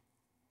 Doc.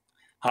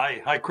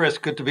 Hi, Chris.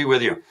 Good to be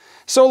with you.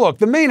 So look,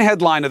 the main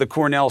headline of the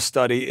Cornell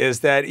study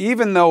is that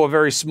even though a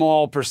very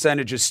small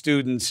percentage of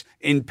students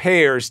in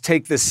pairs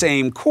take the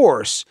same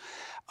course,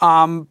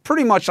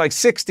 pretty much like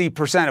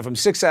 60% of them,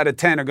 6 out of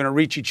 10 are going to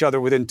reach each other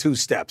within 2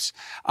 steps.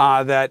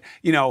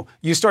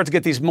 You start to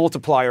get these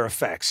multiplier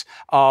effects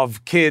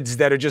of kids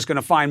that are just going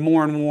to find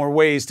more and more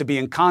ways to be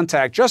in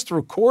contact just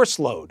through course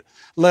load,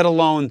 let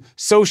alone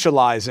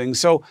socializing.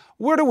 So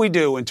what do we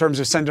do in terms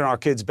of sending our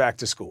kids back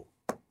to school?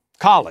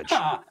 College.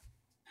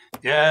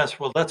 Yes,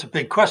 well, that's a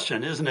big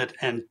question, isn't it?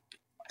 And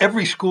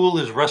every school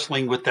is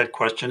wrestling with that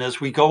question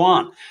as we go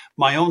on.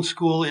 My own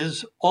school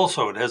is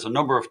also, it has a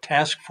number of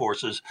task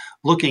forces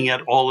looking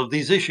at all of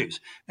these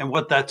issues. And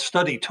what that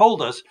study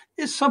told us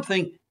is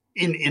something,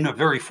 in a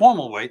very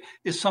formal way,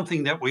 is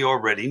something that we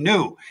already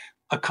knew.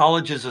 A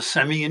college is a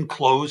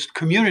semi-enclosed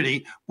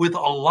community with a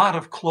lot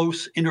of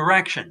close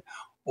interaction,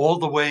 all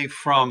the way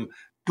from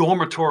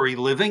dormitory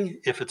living,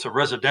 if it's a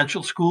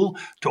residential school,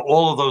 to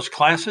all of those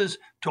classes,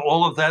 to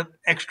all of that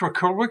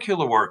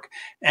extracurricular work.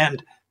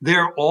 And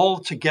they're all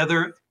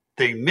together,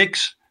 they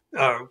mix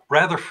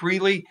rather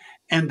freely,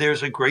 and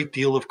there's a great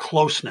deal of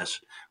closeness,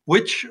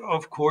 which,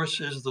 of course,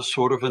 is the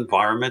sort of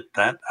environment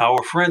that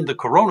our friend, the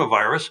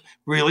coronavirus,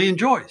 really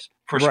enjoys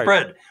for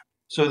spread.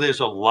 So there's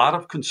a lot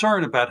of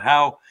concern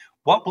about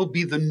what will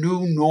be the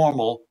new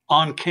normal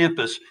on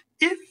campus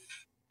if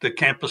the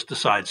campus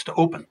decides to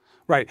open.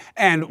 Right.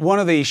 And one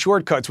of the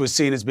shortcuts was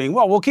seen as being,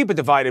 well, we'll keep it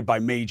divided by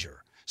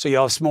major. So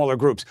you'll have smaller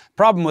groups.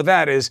 Problem with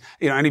that is,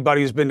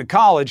 anybody who's been to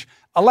college,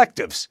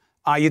 electives.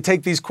 You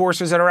take these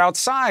courses that are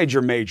outside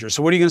your major.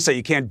 So what are you going to say?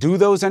 You can't do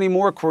those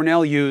anymore?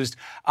 Cornell used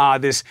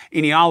this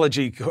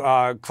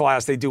enology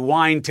class. They do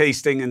wine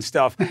tasting and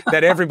stuff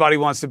that everybody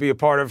wants to be a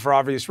part of for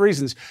obvious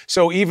reasons.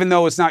 So even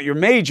though it's not your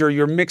major,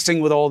 you're mixing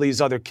with all these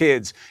other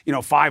kids,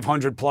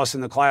 500 plus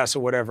in the class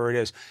or whatever it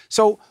is.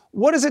 So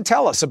what does it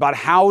tell us about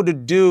how to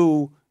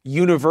do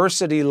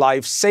university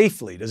life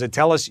safely? Does it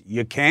tell us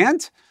you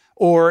can't?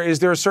 Or is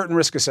there a certain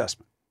risk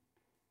assessment?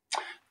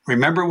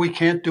 Remember, we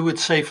can't do it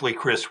safely,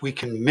 Chris. We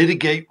can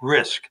mitigate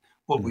risk.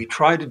 What we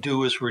try to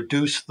do is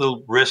reduce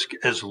the risk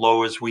as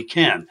low as we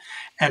can.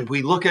 And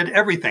we look at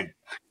everything.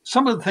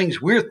 Some of the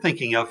things we're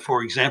thinking of,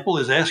 for example,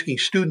 is asking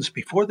students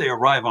before they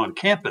arrive on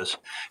campus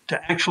to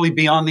actually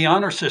be on the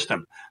honor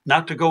system,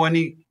 not to go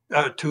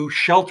to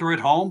shelter at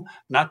home,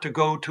 not to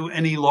go to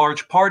any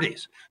large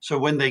parties. So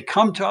when they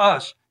come to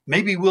us,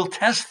 maybe we'll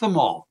test them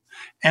all.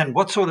 And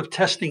what sort of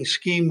testing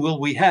scheme will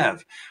we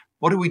have?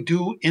 What do we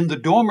do in the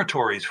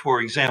dormitories,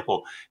 for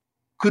example?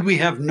 Could we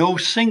have no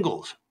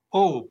singles?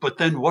 Oh, but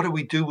then what do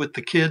we do with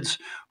the kids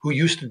who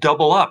used to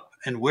double up,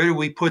 and where do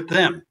we put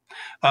them?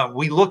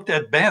 We looked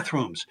at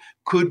bathrooms.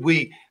 Could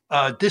we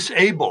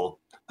disable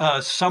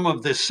some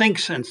of the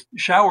sinks and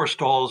shower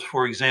stalls,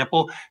 for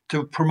example,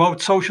 to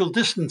promote social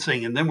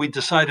distancing? And then we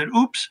decided,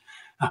 oops,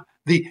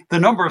 the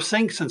number of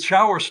sinks and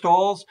shower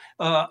stalls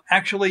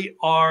actually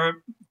are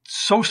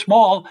so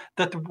small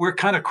that we're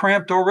kind of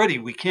cramped already.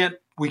 We can't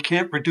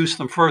reduce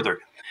them further.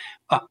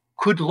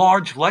 Could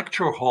large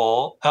lecture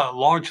halls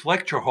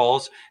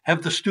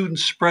have the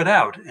students spread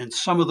out and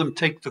some of them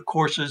take the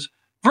courses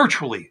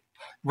virtually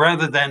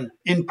rather than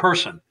in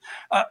person?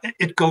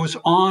 It goes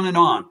on and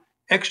on.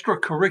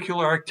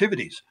 Extracurricular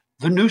activities,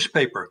 the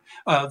newspaper,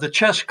 the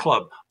chess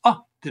club.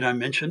 Did I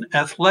mention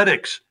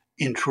athletics,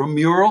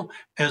 intramural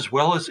as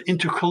well as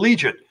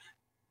intercollegiate?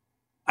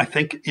 I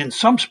think in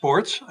some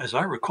sports, as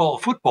I recall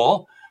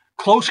football,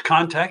 close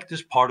contact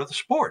is part of the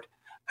sport.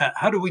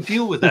 How do we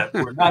deal with that?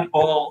 We're not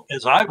all,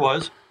 as I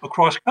was, a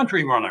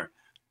cross-country runner.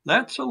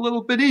 That's a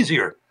little bit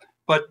easier.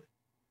 But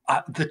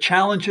the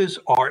challenges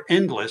are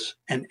endless,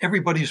 and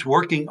everybody's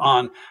working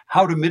on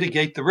how to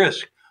mitigate the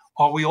risk.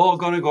 Are we all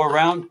going to go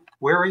around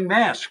wearing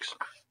masks?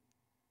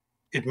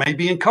 It may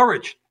be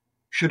encouraged.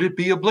 Should it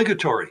be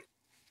obligatory?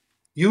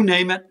 You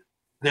name it,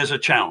 there's a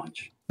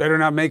challenge. Better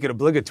not make it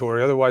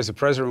obligatory, otherwise the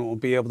president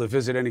won't be able to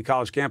visit any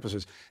college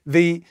campuses.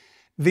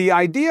 The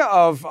idea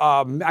of,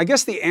 I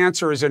guess the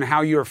answer is in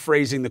how you're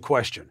phrasing the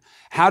question.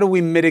 How do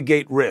we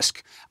mitigate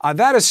risk?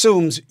 That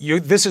assumes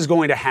this is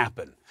going to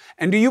happen.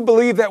 And do you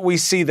believe that we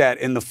see that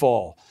in the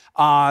fall?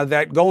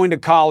 That going to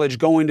college,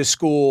 going to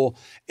school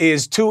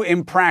is too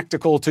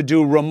impractical to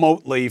do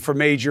remotely for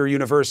major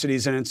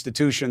universities and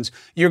institutions?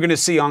 You're going to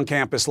see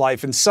on-campus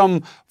life in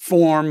some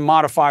form,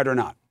 modified or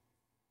not?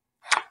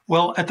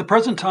 Well, at the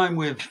present time,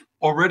 we've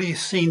already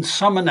seen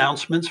some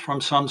announcements from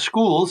some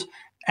schools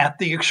at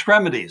the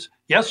extremities.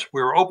 Yes,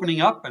 we're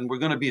opening up and we're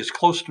going to be as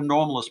close to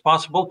normal as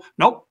possible.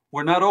 Nope,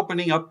 we're not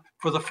opening up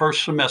for the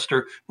first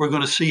semester. We're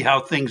going to see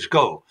how things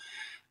go.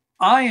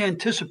 I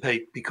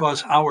anticipate,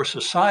 because our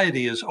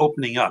society is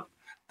opening up,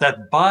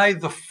 that by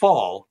the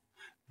fall,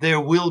 there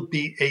will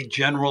be a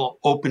general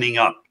opening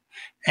up.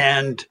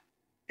 And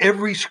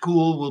every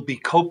school will be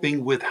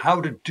coping with how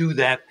to do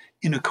that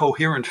in a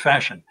coherent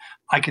fashion.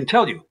 I can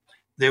tell you,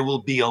 there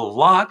will be a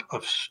lot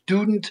of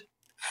student,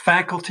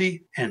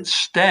 faculty, and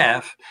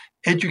staff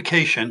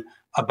education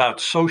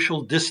about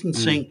social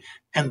distancing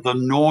and the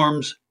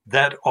norms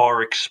that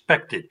are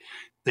expected.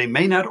 They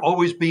may not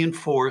always be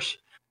enforced.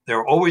 There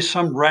are always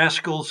some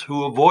rascals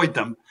who avoid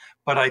them,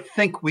 but I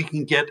think we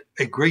can get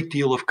a great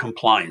deal of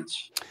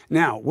compliance.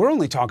 Now, we're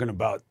only talking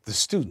about the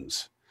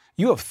students.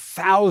 You have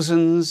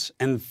thousands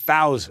and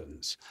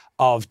thousands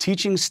of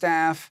teaching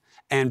staff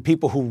and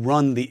people who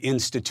run the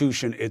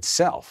institution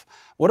itself.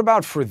 What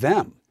about for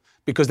them?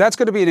 Because that's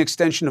going to be an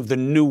extension of the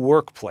new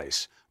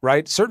workplace,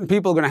 right? Certain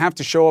people are going to have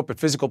to show up at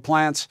physical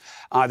plants.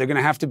 They're going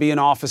to have to be in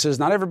offices.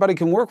 Not everybody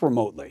can work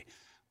remotely.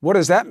 What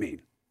does that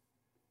mean?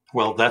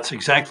 Well, that's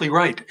exactly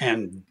right.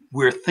 And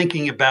we're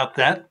thinking about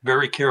that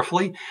very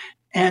carefully.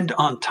 And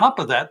on top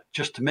of that,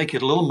 just to make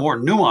it a little more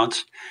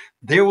nuanced,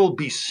 there will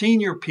be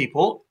senior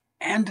people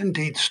and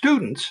indeed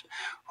students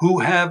who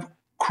have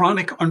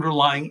chronic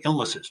underlying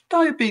illnesses,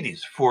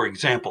 diabetes, for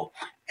example,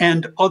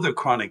 and other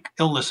chronic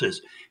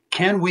illnesses.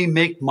 Can we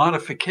make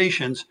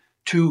modifications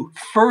to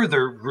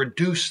further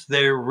reduce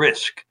their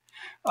risk?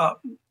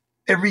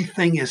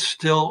 Everything is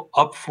still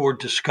up for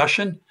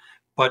discussion,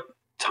 but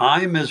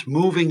time is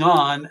moving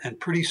on, and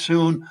pretty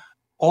soon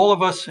all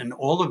of us in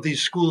all of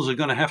these schools are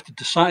going to have to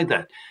decide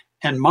that.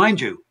 And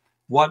mind you,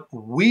 what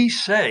we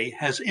say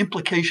has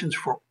implications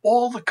for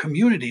all the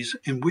communities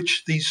in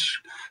which these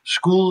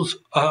schools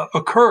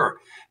occur,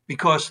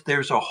 because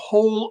there's a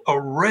whole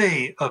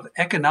array of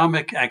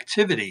economic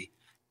activity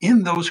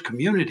in those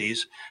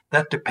communities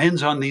that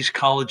depends on these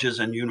colleges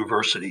and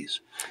universities.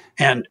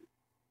 And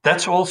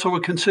that's also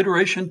a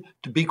consideration,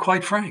 to be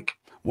quite frank.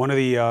 One of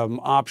the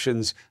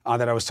options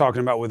that I was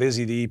talking about with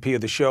Izzy, the EP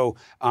of the show,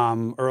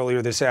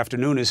 earlier this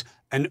afternoon is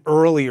an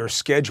earlier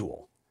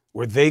schedule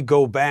where they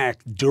go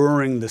back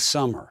during the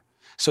summer.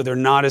 So they're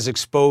not as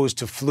exposed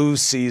to flu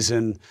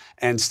season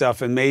and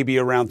stuff. And maybe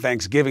around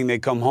Thanksgiving, they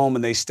come home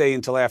and they stay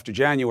until after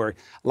January.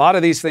 A lot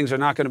of these things are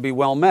not going to be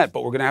well met,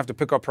 but we're going to have to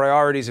pick our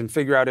priorities and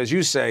figure out, as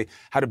you say,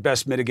 how to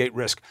best mitigate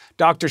risk.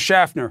 Dr.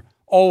 Schaffner,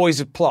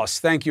 always a plus.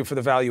 Thank you for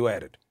the value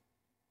added.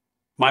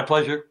 My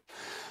pleasure.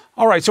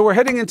 All right, so we're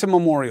heading into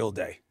Memorial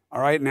Day,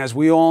 all right? And as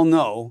we all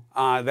know,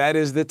 that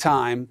is the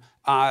time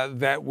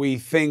that we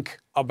think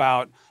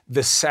about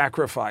the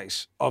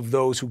sacrifice of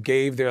those who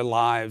gave their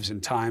lives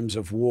in times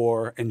of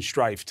war and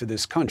strife to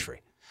this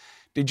country.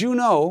 Did you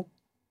know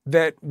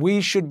that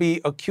we should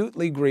be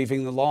acutely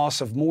grieving the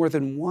loss of more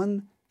than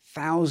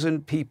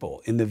 1,000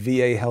 people in the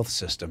VA health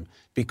system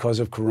because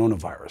of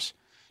coronavirus?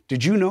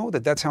 Did you know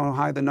that that's how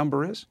high the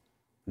number is?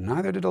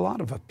 Neither did a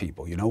lot of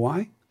people. You know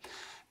why?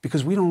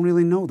 Because we don't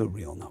really know the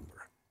real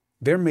number.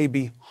 There may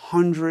be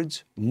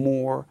hundreds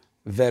more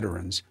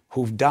veterans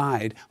who've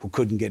died, who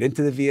couldn't get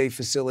into the VA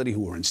facility,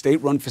 who were in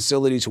state-run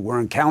facilities, who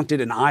weren't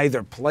counted in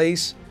either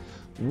place.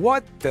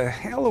 What the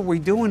hell are we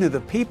doing to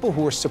the people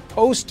who are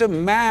supposed to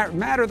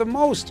matter the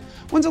most?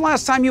 When's the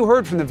last time you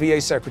heard from the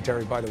VA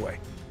secretary, by the way?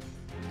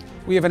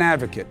 We have an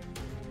advocate,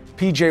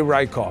 PJ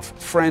Rykoff,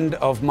 friend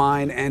of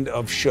mine and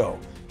of show.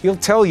 He'll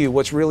tell you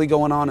what's really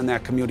going on in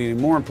that community and,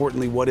 more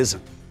importantly, what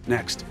isn't.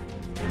 Next.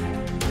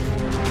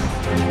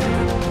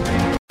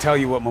 Tell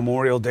you what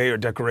Memorial Day or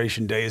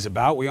Decoration Day is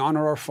about. We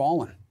honor our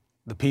fallen,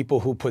 the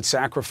people who put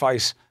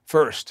sacrifice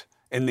first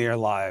in their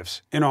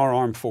lives, in our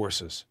armed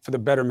forces, for the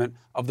betterment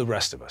of the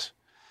rest of us.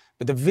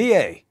 But the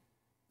VA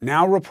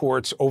now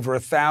reports over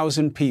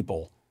 1,000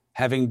 people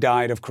having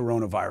died of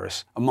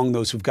coronavirus among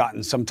those who've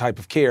gotten some type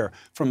of care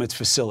from its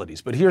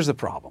facilities. But here's the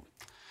problem.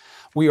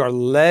 We are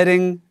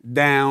letting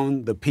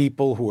down the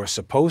people who are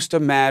supposed to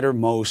matter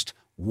most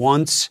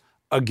once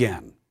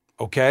again,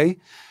 okay?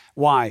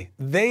 Why?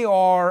 They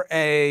are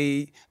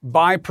a,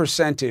 by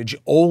percentage,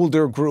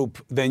 older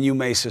group than you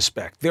may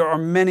suspect. There are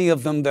many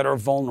of them that are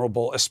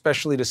vulnerable,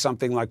 especially to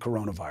something like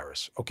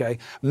coronavirus, okay?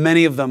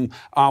 Many of them,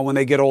 when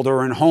they get older,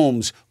 are in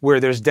homes where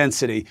there's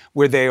density,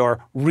 where they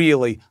are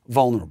really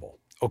vulnerable,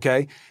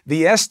 okay?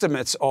 The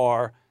estimates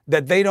are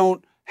that they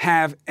don't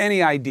have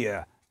any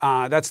idea,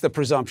 that's the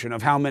presumption,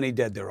 of how many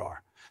dead there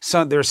are.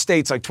 So there are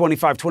states, like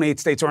 25, 28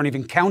 states, aren't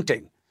even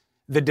counting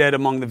the dead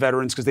among the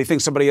veterans because they think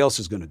somebody else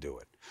is going to do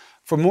it.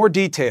 For more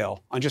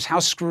detail on just how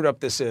screwed up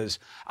this is,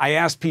 I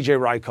asked PJ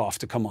Rykoff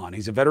to come on.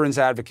 He's a veterans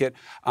advocate.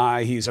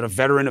 He's a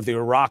veteran of the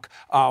Iraq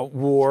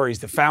War. He's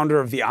the founder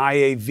of the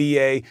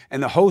IAVA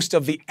and the host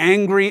of the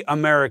Angry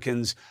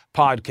Americans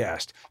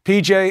podcast.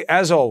 PJ,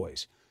 as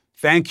always,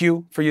 thank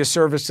you for your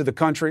service to the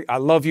country. I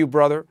love you,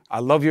 brother. I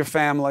love your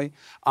family.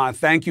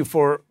 Thank you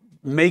for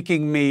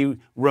making me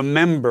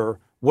remember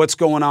what's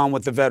going on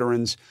with the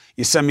veterans.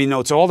 You send me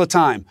notes all the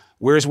time.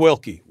 Where's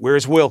Wilkie?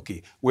 Where's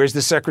Wilkie? Where's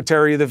the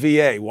Secretary of the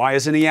VA? Why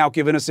isn't he out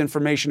giving us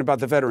information about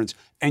the veterans?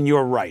 And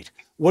you're right.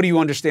 What do you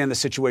understand the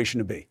situation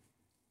to be?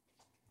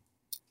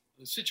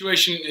 The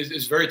situation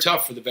is very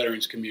tough for the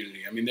veterans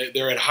community. I mean,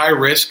 they're at high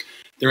risk,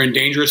 they're in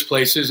dangerous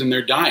places, and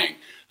they're dying.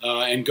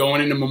 And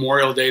going into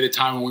Memorial Day, the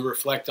time when we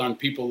reflect on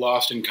people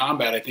lost in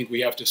combat, I think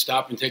we have to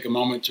stop and take a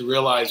moment to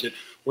realize that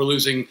we're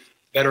losing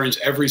veterans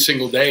every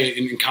single day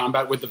in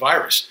combat with the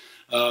virus.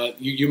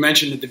 You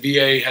mentioned that the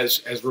VA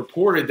has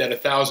reported that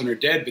 1,000 are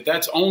dead, but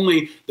that's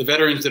only the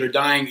veterans that are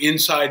dying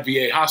inside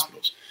VA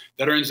hospitals,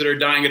 veterans that are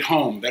dying at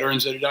home,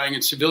 veterans that are dying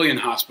in civilian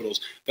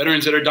hospitals,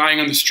 veterans that are dying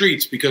on the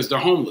streets because they're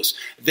homeless.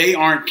 They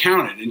aren't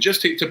counted. And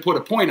just to put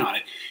a point on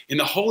it, in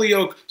the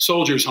Holyoke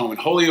Soldiers Home in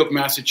Holyoke,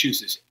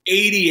 Massachusetts,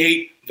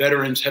 88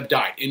 veterans have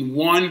died in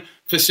one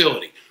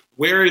facility.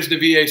 Where is the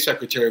VA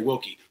Secretary,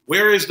 Wilkie?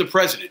 Where is the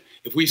president?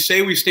 If we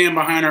say we stand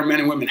behind our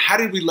men and women, how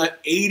did we let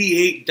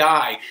 88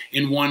 die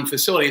in one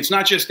facility? It's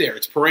not just there.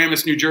 It's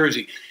Paramus, New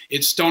Jersey.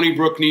 It's Stony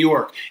Brook, New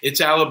York. It's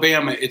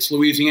Alabama. It's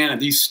Louisiana.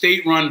 These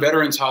state-run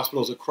veterans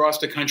hospitals across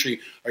the country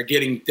are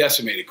getting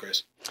decimated,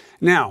 Chris.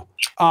 Now,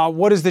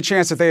 what is the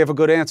chance that they have a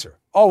good answer?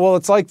 Oh, well,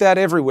 it's like that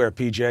everywhere,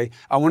 PJ.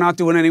 We're not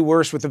doing any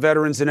worse with the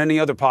veterans than any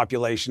other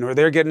population, or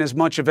they're getting as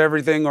much of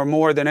everything or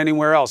more than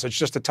anywhere else. It's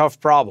just a tough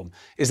problem.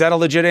 Is that a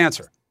legit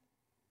answer?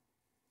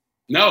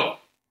 No.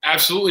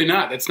 Absolutely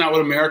not. That's not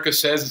what America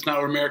says. It's not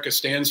what America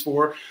stands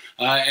for.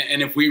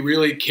 And if we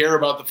really care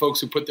about the folks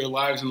who put their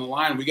lives on the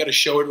line, we got to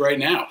show it right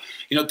now.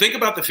 You know, think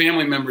about the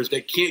family members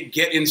that can't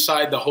get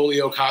inside the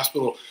Holyoke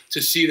Hospital to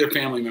see their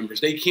family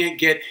members. They can't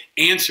get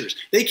answers.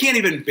 They can't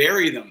even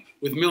bury them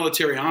with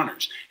military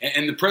honors.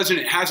 And the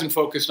president hasn't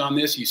focused on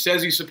this. He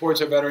says he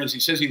supports our veterans. He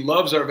says he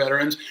loves our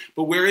veterans.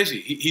 But where is he?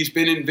 He's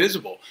been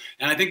invisible.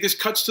 And I think this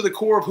cuts to the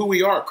core of who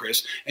we are,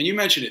 Chris. And you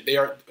mentioned it. They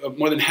are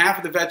more than half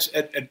of the vets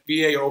at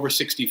VA are over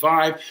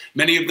 65.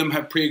 Many of them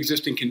have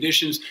pre-existing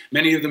conditions.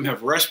 Many of them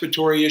have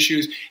respiratory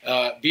issues.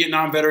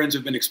 Vietnam veterans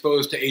have been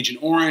exposed to Agent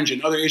Orange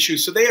and other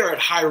issues. So they are at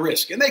high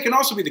risk. And they can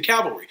also be the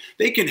cavalry.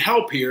 They can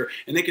help here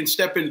and they can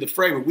step into the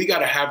fray. But we got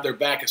to have their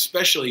back,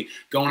 especially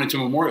going into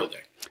Memorial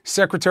Day.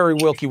 Secretary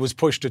Wilkie was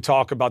pushed to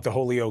talk about the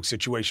Holyoke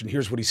situation.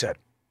 Here's what he said.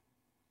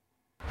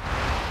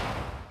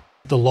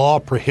 The law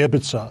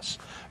prohibits us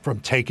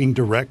from taking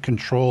direct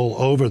control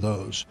over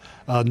those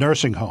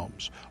nursing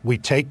homes. We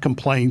take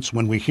complaints.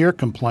 When we hear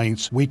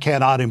complaints, we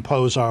cannot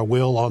impose our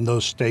will on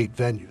those state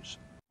venues.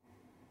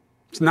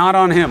 It's not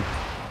on him.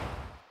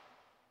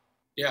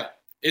 Yeah,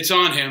 it's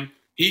on him.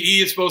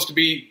 He is supposed to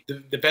be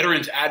the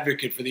veterans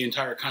advocate for the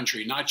entire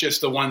country, not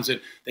just the ones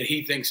that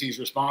he thinks he's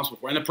responsible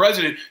for. And the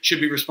president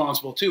should be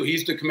responsible too.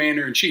 He's the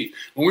commander in chief.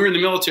 When we were in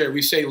the military,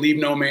 we say, leave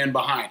no man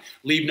behind,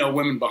 leave no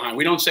women behind.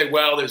 We don't say,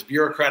 well, there's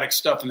bureaucratic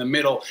stuff in the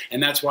middle,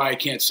 and that's why I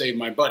can't save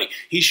my buddy.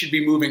 He should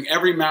be moving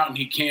every mountain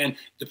he can,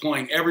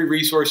 deploying every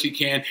resource he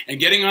can,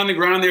 and getting on the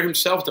ground there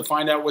himself to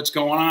find out what's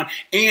going on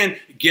and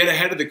get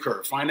ahead of the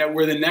curve, find out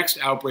where the next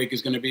outbreak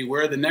is going to be,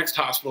 where are the next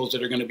hospitals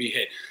that are going to be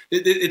hit.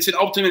 It's an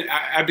ultimate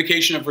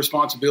abdication of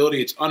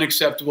responsibility. It's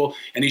unacceptable,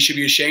 and he should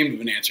be ashamed of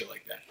an answer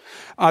like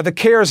that. The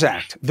CARES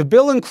Act. The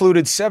bill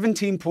included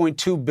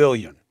 $17.2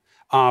 billion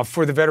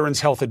for the Veterans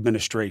Health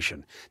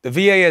Administration. The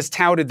VA has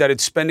touted that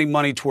it's spending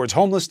money towards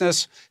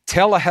homelessness,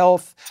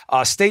 telehealth,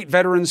 state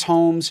veterans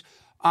homes.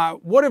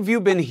 What have you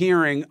been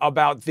hearing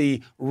about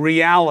the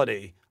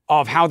reality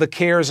of how the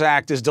CARES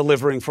Act is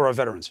delivering for our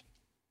veterans?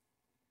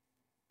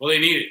 Well, they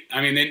need it.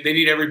 I mean, they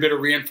need every bit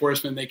of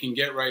reinforcement they can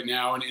get right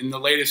now. And in the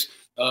latest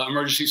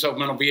emergency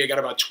supplemental, VA got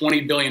about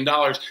 $20 billion.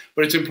 But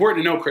it's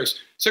important to know, Chris,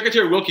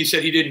 Secretary Wilkie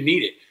said he didn't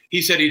need it.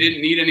 He said he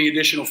didn't need any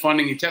additional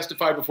funding. He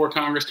testified before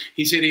Congress.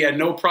 He said he had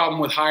no problem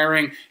with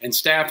hiring and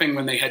staffing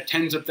when they had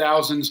tens of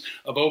thousands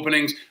of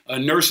openings.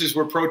 Nurses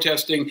were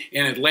protesting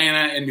in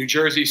Atlanta and New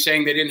Jersey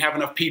saying they didn't have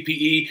enough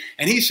PPE.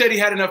 And he said he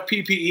had enough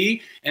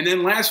PPE. And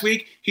then last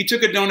week, he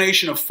took a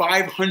donation of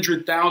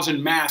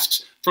 500,000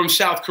 masks from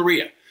South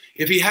Korea.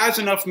 If he has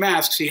enough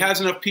masks, he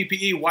has enough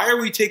PPE, why are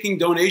we taking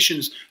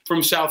donations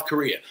from South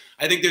Korea?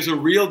 I think there's a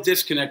real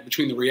disconnect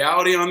between the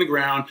reality on the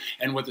ground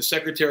and what the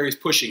secretary is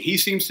pushing. He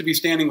seems to be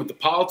standing with the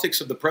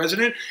politics of the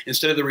president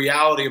instead of the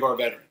reality of our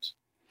veterans.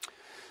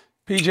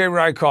 PJ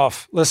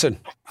Rykoff, listen,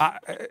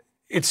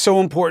 it's so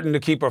important to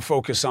keep our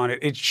focus on it.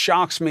 It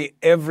shocks me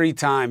every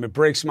time. It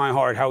breaks my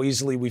heart how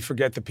easily we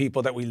forget the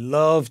people that we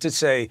love to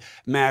say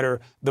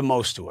matter the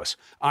most to us.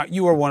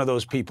 You are one of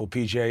those people,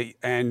 PJ,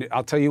 and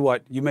I'll tell you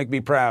what, you make me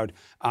proud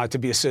to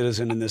be a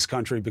citizen in this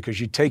country because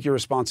you take your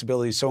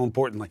responsibility so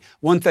importantly.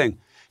 One thing,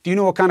 do you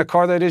know what kind of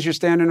car that is you're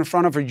standing in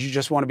front of, or do you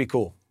just want to be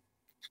cool?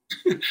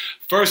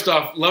 First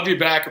off, love you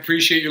back,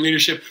 appreciate your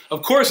leadership.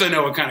 Of course I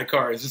know what kind of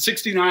car it is. It's a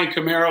 69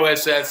 Camaro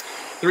SS,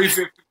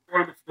 350.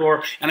 On the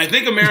floor. And I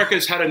think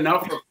America's had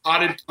enough of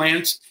potted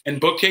plants and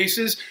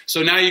bookcases,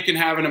 so now you can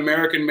have an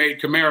American-made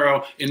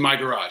Camaro in my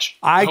garage.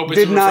 I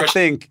did not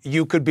think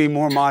you could be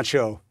more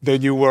macho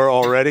than you were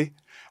already,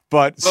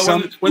 but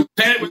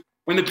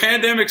when the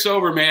pandemic's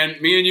over, man,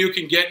 me and you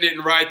can get in it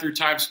and ride through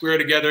Times Square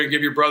together and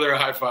give your brother a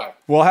high five.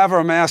 We'll have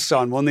our masks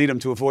on. We'll need them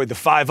to avoid the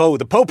 5-0,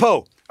 the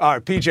popo. All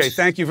right, PJ,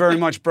 thank you very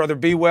much, brother.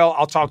 Be well.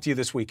 I'll talk to you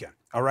this weekend.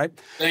 All right?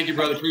 Thank you,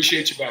 brother.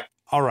 Appreciate you back.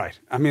 All right.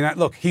 I mean,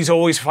 look, he's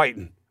always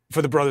fighting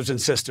for the brothers and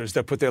sisters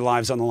that put their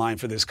lives on the line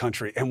for this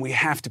country. And we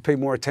have to pay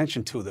more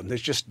attention to them. There's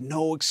just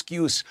no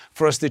excuse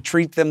for us to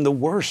treat them the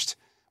worst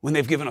when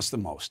they've given us the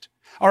most.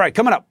 All right,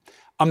 coming up,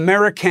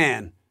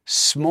 American,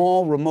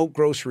 small remote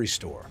grocery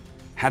store.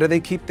 How do they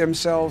keep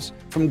themselves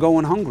from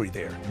going hungry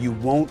there? You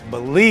won't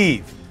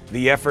believe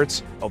the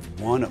efforts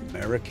of one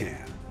American.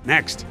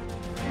 Next.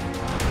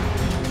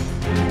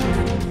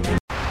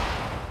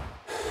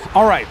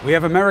 All right, we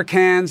have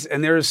Americans,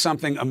 and there is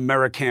something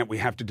American we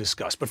have to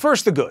discuss. But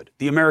first, the good,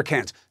 the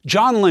Americans.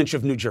 John Lynch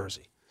of New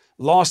Jersey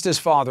lost his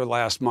father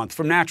last month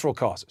from natural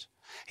causes.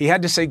 He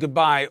had to say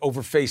goodbye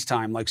over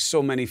FaceTime like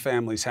so many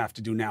families have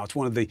to do now. It's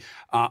one of the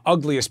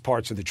ugliest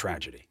parts of the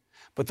tragedy.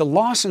 But the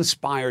loss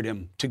inspired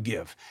him to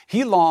give.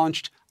 He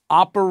launched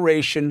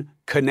Operation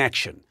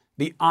Connection,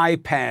 the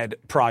iPad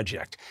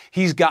project.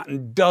 He's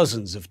gotten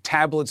dozens of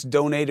tablets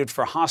donated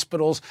for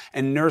hospitals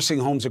and nursing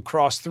homes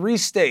across 3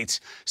 states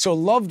so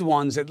loved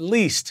ones at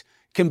least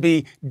can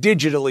be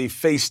digitally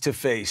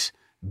face-to-face,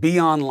 be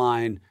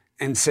online,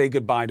 and say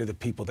goodbye to the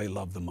people they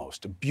love the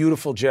most. A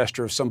beautiful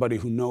gesture of somebody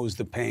who knows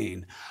the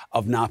pain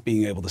of not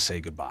being able to say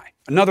goodbye.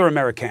 Another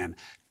American,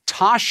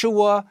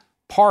 Toshua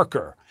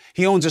Parker.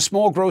 He owns a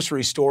small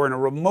grocery store in a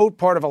remote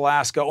part of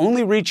Alaska,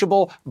 only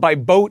reachable by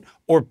boat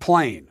or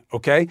plane,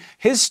 okay?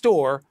 His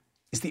store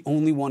is the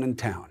only one in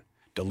town.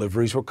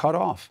 Deliveries were cut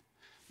off.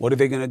 What are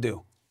they going to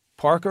do?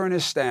 Parker and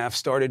his staff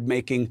started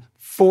making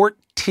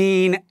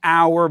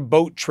 14-hour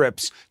boat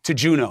trips to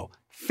Juneau,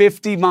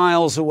 50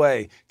 miles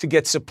away, to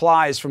get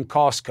supplies from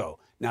Costco.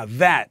 Now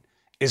that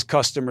is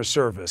customer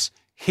service.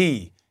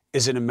 He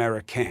is an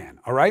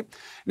American, all right?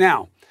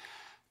 Now,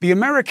 the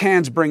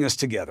Americans bring us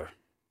together.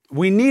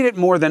 We need it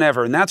more than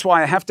ever, and that's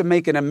why I have to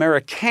make an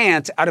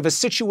Americant out of a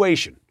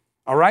situation,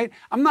 all right?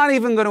 I'm not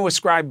even going to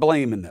ascribe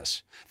blame in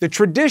this. The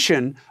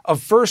tradition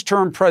of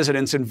first-term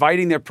presidents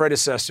inviting their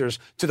predecessors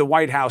to the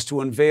White House to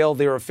unveil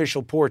their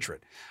official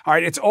portrait, all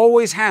right, it's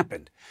always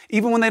happened,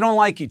 even when they don't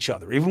like each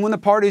other, even when the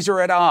parties are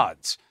at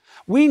odds.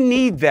 We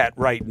need that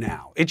right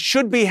now. It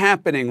should be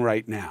happening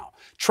right now.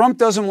 Trump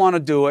doesn't want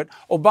to do it.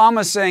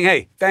 Obama's saying,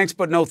 hey, thanks,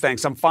 but no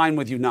thanks. I'm fine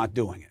with you not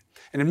doing it.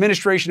 An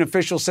administration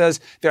official says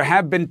there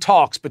have been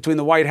talks between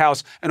the White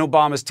House and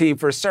Obama's team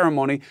for a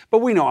ceremony,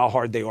 but we know how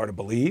hard they are to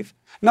believe.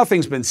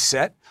 Nothing's been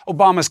set.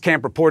 Obama's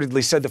camp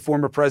reportedly said the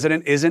former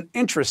president isn't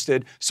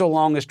interested so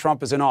long as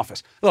Trump is in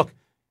office. Look,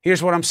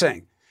 here's what I'm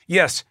saying.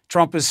 Yes,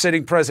 Trump is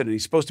sitting president.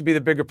 He's supposed to be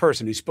the bigger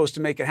person. He's supposed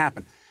to make it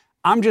happen.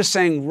 I'm just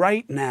saying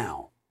right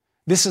now,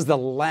 this is the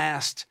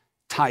last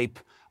type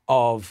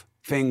of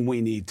thing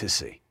we need to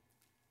see.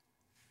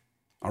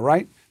 All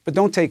right? But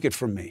don't take it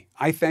from me.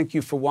 I thank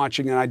you for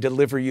watching, and I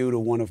deliver you to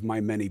one of my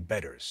many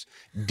betters,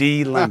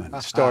 D. Lemon,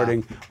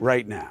 starting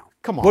right now.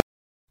 Come on.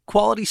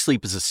 Quality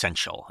sleep is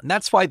essential, and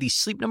that's why the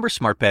Sleep Number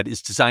Smart Bed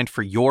is designed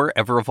for your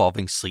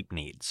ever-evolving sleep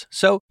needs.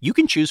 So you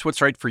can choose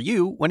what's right for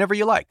you whenever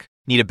you like.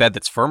 Need a bed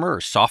that's firmer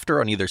or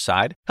softer on either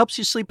side? Helps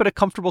you sleep at a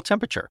comfortable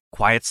temperature.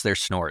 Quiets their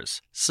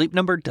snores. Sleep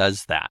Number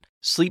does that.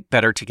 Sleep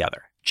better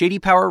together. J.D.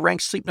 Power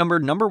ranks Sleep Number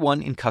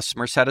 #1 in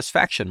customer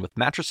satisfaction with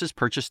mattresses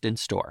purchased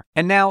in-store.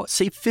 And now,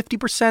 save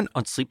 50%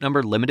 on Sleep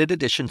Number Limited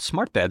Edition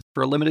Smart Beds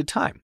for a limited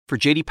time. For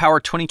J.D. Power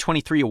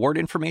 2023 award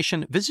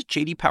information, visit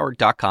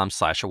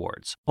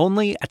jdpower.com/awards.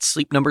 Only at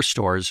Sleep Number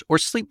stores or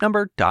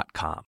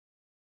sleepnumber.com.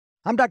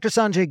 I'm Dr.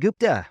 Sanjay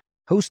Gupta,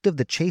 host of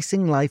the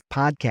Chasing Life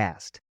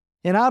podcast.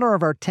 In honor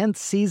of our 10th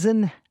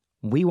season,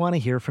 we want to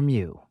hear from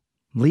you.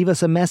 Leave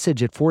us a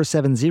message at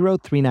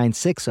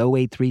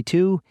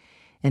 470-396-0832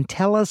 and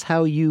tell us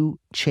how you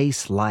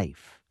chase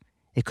life.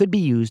 It could be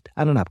used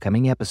on an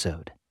upcoming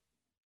episode.